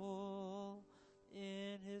full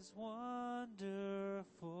in his wonderful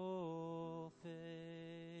face,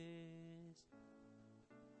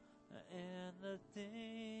 and the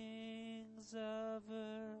things of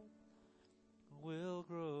earth will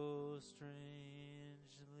grow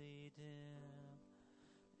strangely dim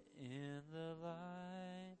in the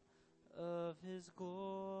light of his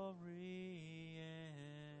glory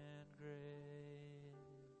and grace.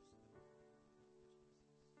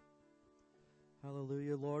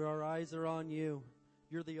 Hallelujah, Lord. Our eyes are on you.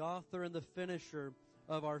 You're the author and the finisher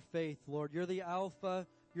of our faith, Lord. You're the Alpha,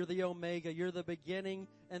 you're the Omega, you're the beginning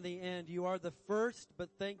and the end. You are the first, but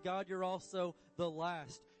thank God you're also the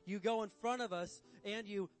last. You go in front of us and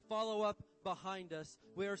you follow up behind us.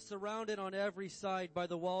 We are surrounded on every side by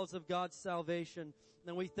the walls of God's salvation.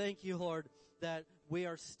 And we thank you, Lord, that we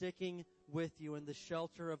are sticking with you in the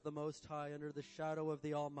shelter of the Most High, under the shadow of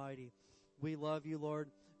the Almighty. We love you, Lord.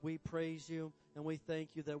 We praise you, and we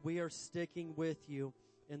thank you that we are sticking with you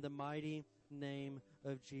in the mighty name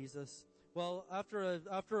of Jesus. Well, after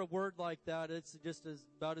a word like that, it's just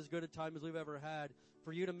about as good a time as we've ever had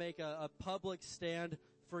for you to make a public stand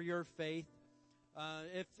for your faith.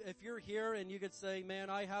 If you're here and you could say, man,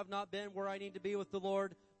 I have not been where I need to be with the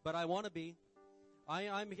Lord, but I want to be.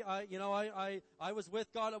 I was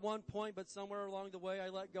with God at one point, but somewhere along the way I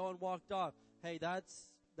let go and walked off. Hey, that's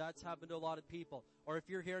happened to a lot of people. Or if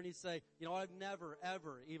you're here and you say, I've never,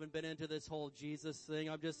 ever even been into this whole Jesus thing.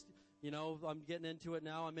 I'm just, I'm getting into it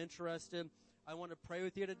now. I'm interested. I want to pray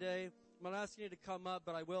with you today. I'm not asking you to come up,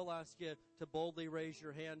 but I will ask you to boldly raise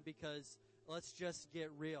your hand, because let's just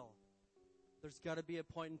get real. There's got to be a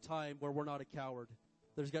point in time where we're not a coward.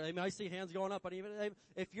 I see hands going up.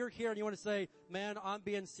 If you're here and you want to say, man, I'm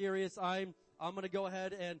being serious, I'm going to go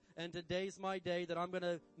ahead and today's my day that I'm going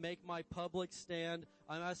to make my public stand.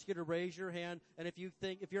 I'm asking you to raise your hand. And if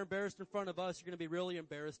you're embarrassed in front of us, you're going to be really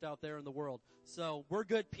embarrassed out there in the world. So we're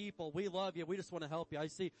good people. We love you. We just want to help you. I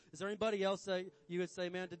see. Is there anybody else that you would say,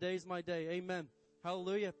 man, today's my day? Amen.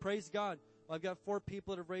 Hallelujah. Praise God. I've got 4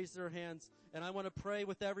 people that have raised their hands, and I want to pray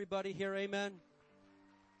with everybody here. Amen.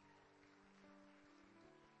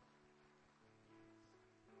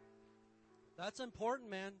 That's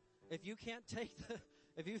important, man. If you can't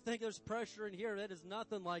if you think there's pressure in here, that is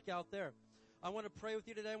nothing like out there. I want to pray with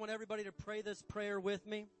you today. I want everybody to pray this prayer with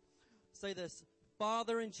me. Say this: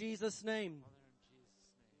 Father, in Jesus' name,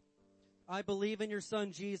 I believe in your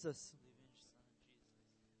Son, Jesus.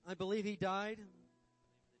 I believe he died,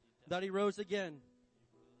 that he rose again.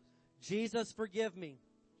 Jesus, forgive me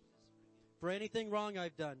for anything wrong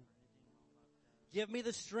I've done. Give me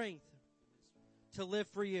the strength to live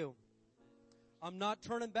for you. I'm not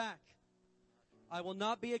turning back. I will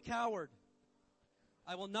not be a coward.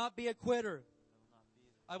 I will not be a quitter.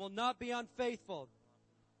 I will not be unfaithful.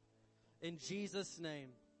 In Jesus' name,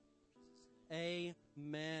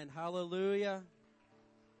 amen. Hallelujah.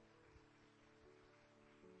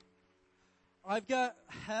 I've got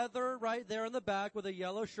Heather right there in the back with a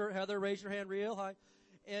yellow shirt. Heather, raise your hand real high.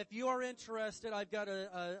 If you are interested, I've got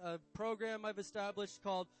a program I've established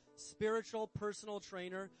called Spiritual Personal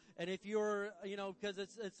Trainer. And if you're, because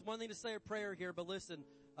it's one thing to say a prayer here, but listen,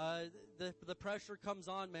 the pressure comes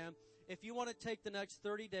on, man. If you want to take the next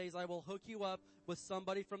 30 days, I will hook you up with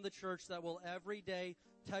somebody from the church that will every day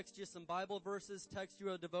text you some Bible verses, text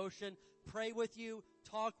you a devotion, pray with you,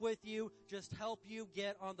 talk with you, just help you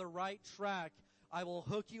get on the right track. I will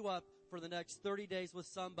hook you up for the next 30 days with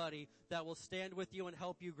somebody that will stand with you and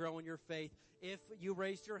help you grow in your faith. If you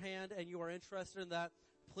raised your hand and you are interested in that,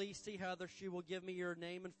 please see Heather. She will give me your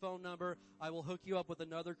name and phone number. I will hook you up with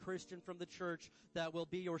another Christian from the church that will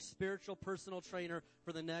be your spiritual personal trainer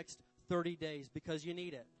for the next 30 days because you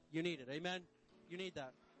need it. You need it. Amen? You need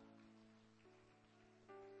that.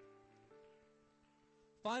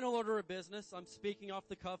 Final order of business. I'm speaking off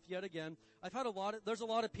the cuff yet again. There's a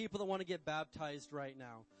lot of people that want to get baptized right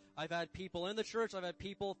now. I've had people in the church. I've had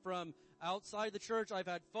people from outside the church. I've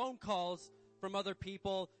had phone calls from other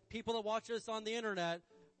people that watch us on the internet.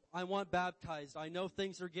 I want baptized. I know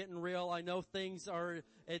things are getting real. I know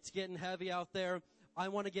it's getting heavy out there. I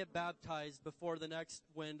want to get baptized before the next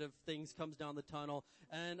wind of things comes down the tunnel.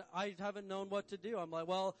 And I haven't known what to do. I'm like,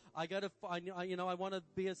 well, I want to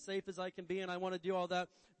be as safe as I can be and I want to do all that.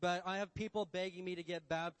 But I have people begging me to get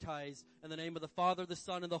baptized in the name of the Father, the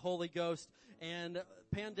Son, and the Holy Ghost. And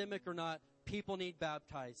pandemic or not, people need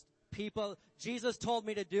baptized. Jesus told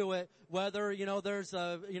me to do it, whether, there's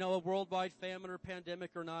a worldwide famine or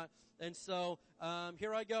pandemic or not. And so,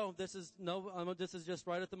 here I go. This is just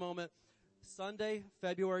right at the moment. Sunday,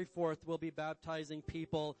 February 4th, we'll be baptizing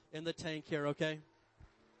people in the tank here, okay?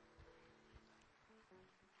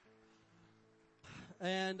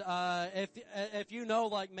 And if you know,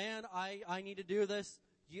 like, man, I need to do this,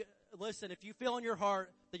 listen, if you feel in your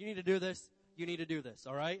heart that you need to do this, you need to do this,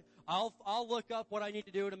 all right? I'll look up what I need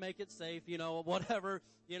to do to make it safe, whatever,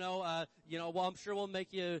 well, I'm sure we'll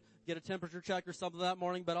make you get a temperature check or something that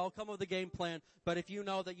morning, but I'll come up with a game plan. But if you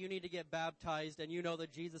know that you need to get baptized and you know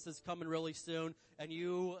that Jesus is coming really soon and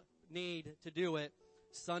you need to do it,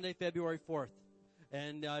 Sunday, February 4th.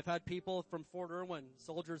 And I've had people from Fort Irwin,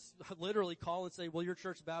 soldiers, literally call and say, will your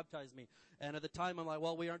church baptize me? And at the time, I'm like,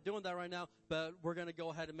 well, we aren't doing that right now, but we're going to go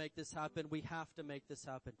ahead and make this happen. We have to make this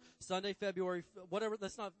happen. Sunday, February, whatever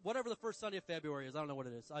the first Sunday of February is. I don't know what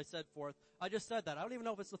it is. I said 4th. I just said that. I don't even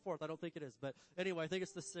know if it's the 4th. I don't think it is. But anyway, I think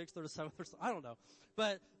it's the 6th or the 7th or I don't know.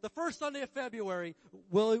 But the first Sunday of February,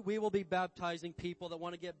 we will be baptizing people that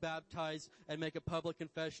want to get baptized and make a public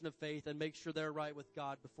confession of faith and make sure they're right with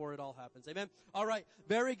God before it all happens. Amen? All right.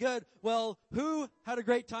 Very good. Well, who had a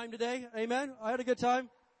great time today? Amen? I had a good time.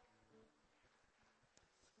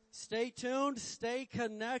 Stay tuned, stay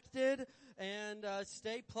connected, and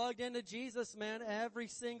stay plugged into Jesus, man, every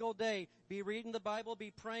single day. Be reading the Bible,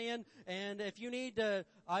 be praying, and if you need to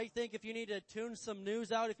tune some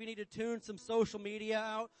news out, if you need to tune some social media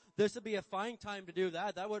out, this would be a fine time to do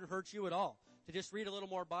that. That wouldn't hurt you at all, to just read a little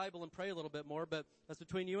more Bible and pray a little bit more, but that's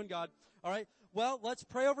between you and God. All right? Well, let's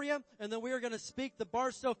pray over you, and then we are going to speak the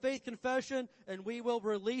Barstow Faith Confession, and we will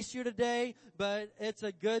release you today, but it's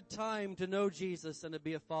a good time to know Jesus and to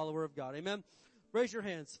be a follower of God. Amen? Raise your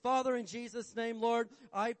hands. Father, in Jesus' name, Lord,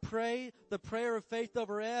 I pray the prayer of faith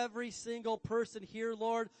over every single person here,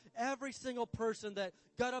 Lord. Every single person that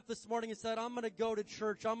got up this morning and said, I'm going to go to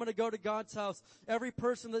church. I'm going to go to God's house. Every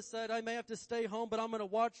person that said, I may have to stay home, but I'm going to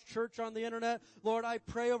watch church on the internet. Lord, I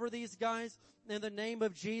pray over these guys in the name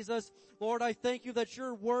of Jesus. Lord, I thank you that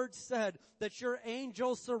your word said that your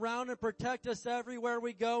angels surround and protect us everywhere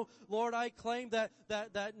we go. Lord, I claim that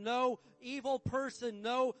no evil person,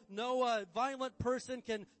 no violent person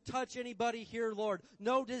can touch anybody here, Lord.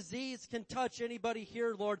 No disease can touch anybody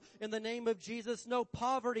here, Lord. In the name of Jesus, no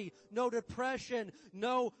poverty, no depression,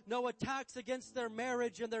 no attacks against their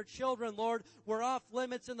marriage and their children, Lord. We're off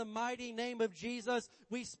limits in the mighty name of Jesus.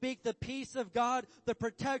 We speak the peace of God, the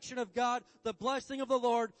protection of God, the blessing of the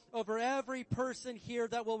Lord over every person here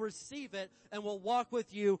that will receive it and will walk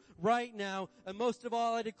with you right now. And most of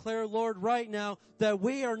all, I declare, Lord, right now that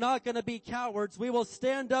we are not going to be cowards. We will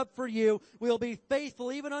stand up for you. We will be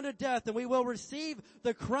faithful even unto death, and we will receive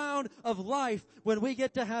the crown of life when we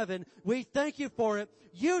get to heaven. We thank you for it.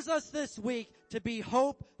 Use us this week to be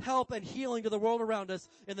hope, help, and healing to the world around us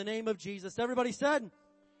in the name of Jesus. Everybody said,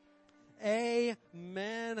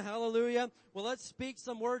 amen. Hallelujah. Well, let's speak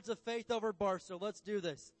some words of faith over Barstow. Let's do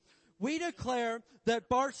this. We declare that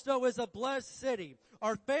Barstow is a blessed city.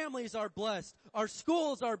 Our families are blessed. Our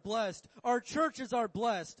schools are blessed. Our churches are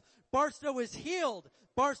blessed. Barstow is healed.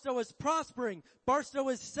 Barstow is prospering. Barstow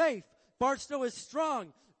is safe. Barstow is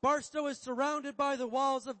strong. Barstow is surrounded by the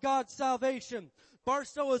walls of God's salvation.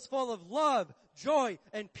 Barstow is full of love, joy,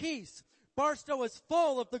 and peace. Barstow is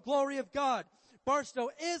full of the glory of God. Barstow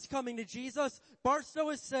is coming to Jesus. Barstow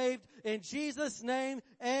is saved. In Jesus' name,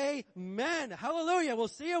 amen. Hallelujah. We'll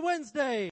see you Wednesday.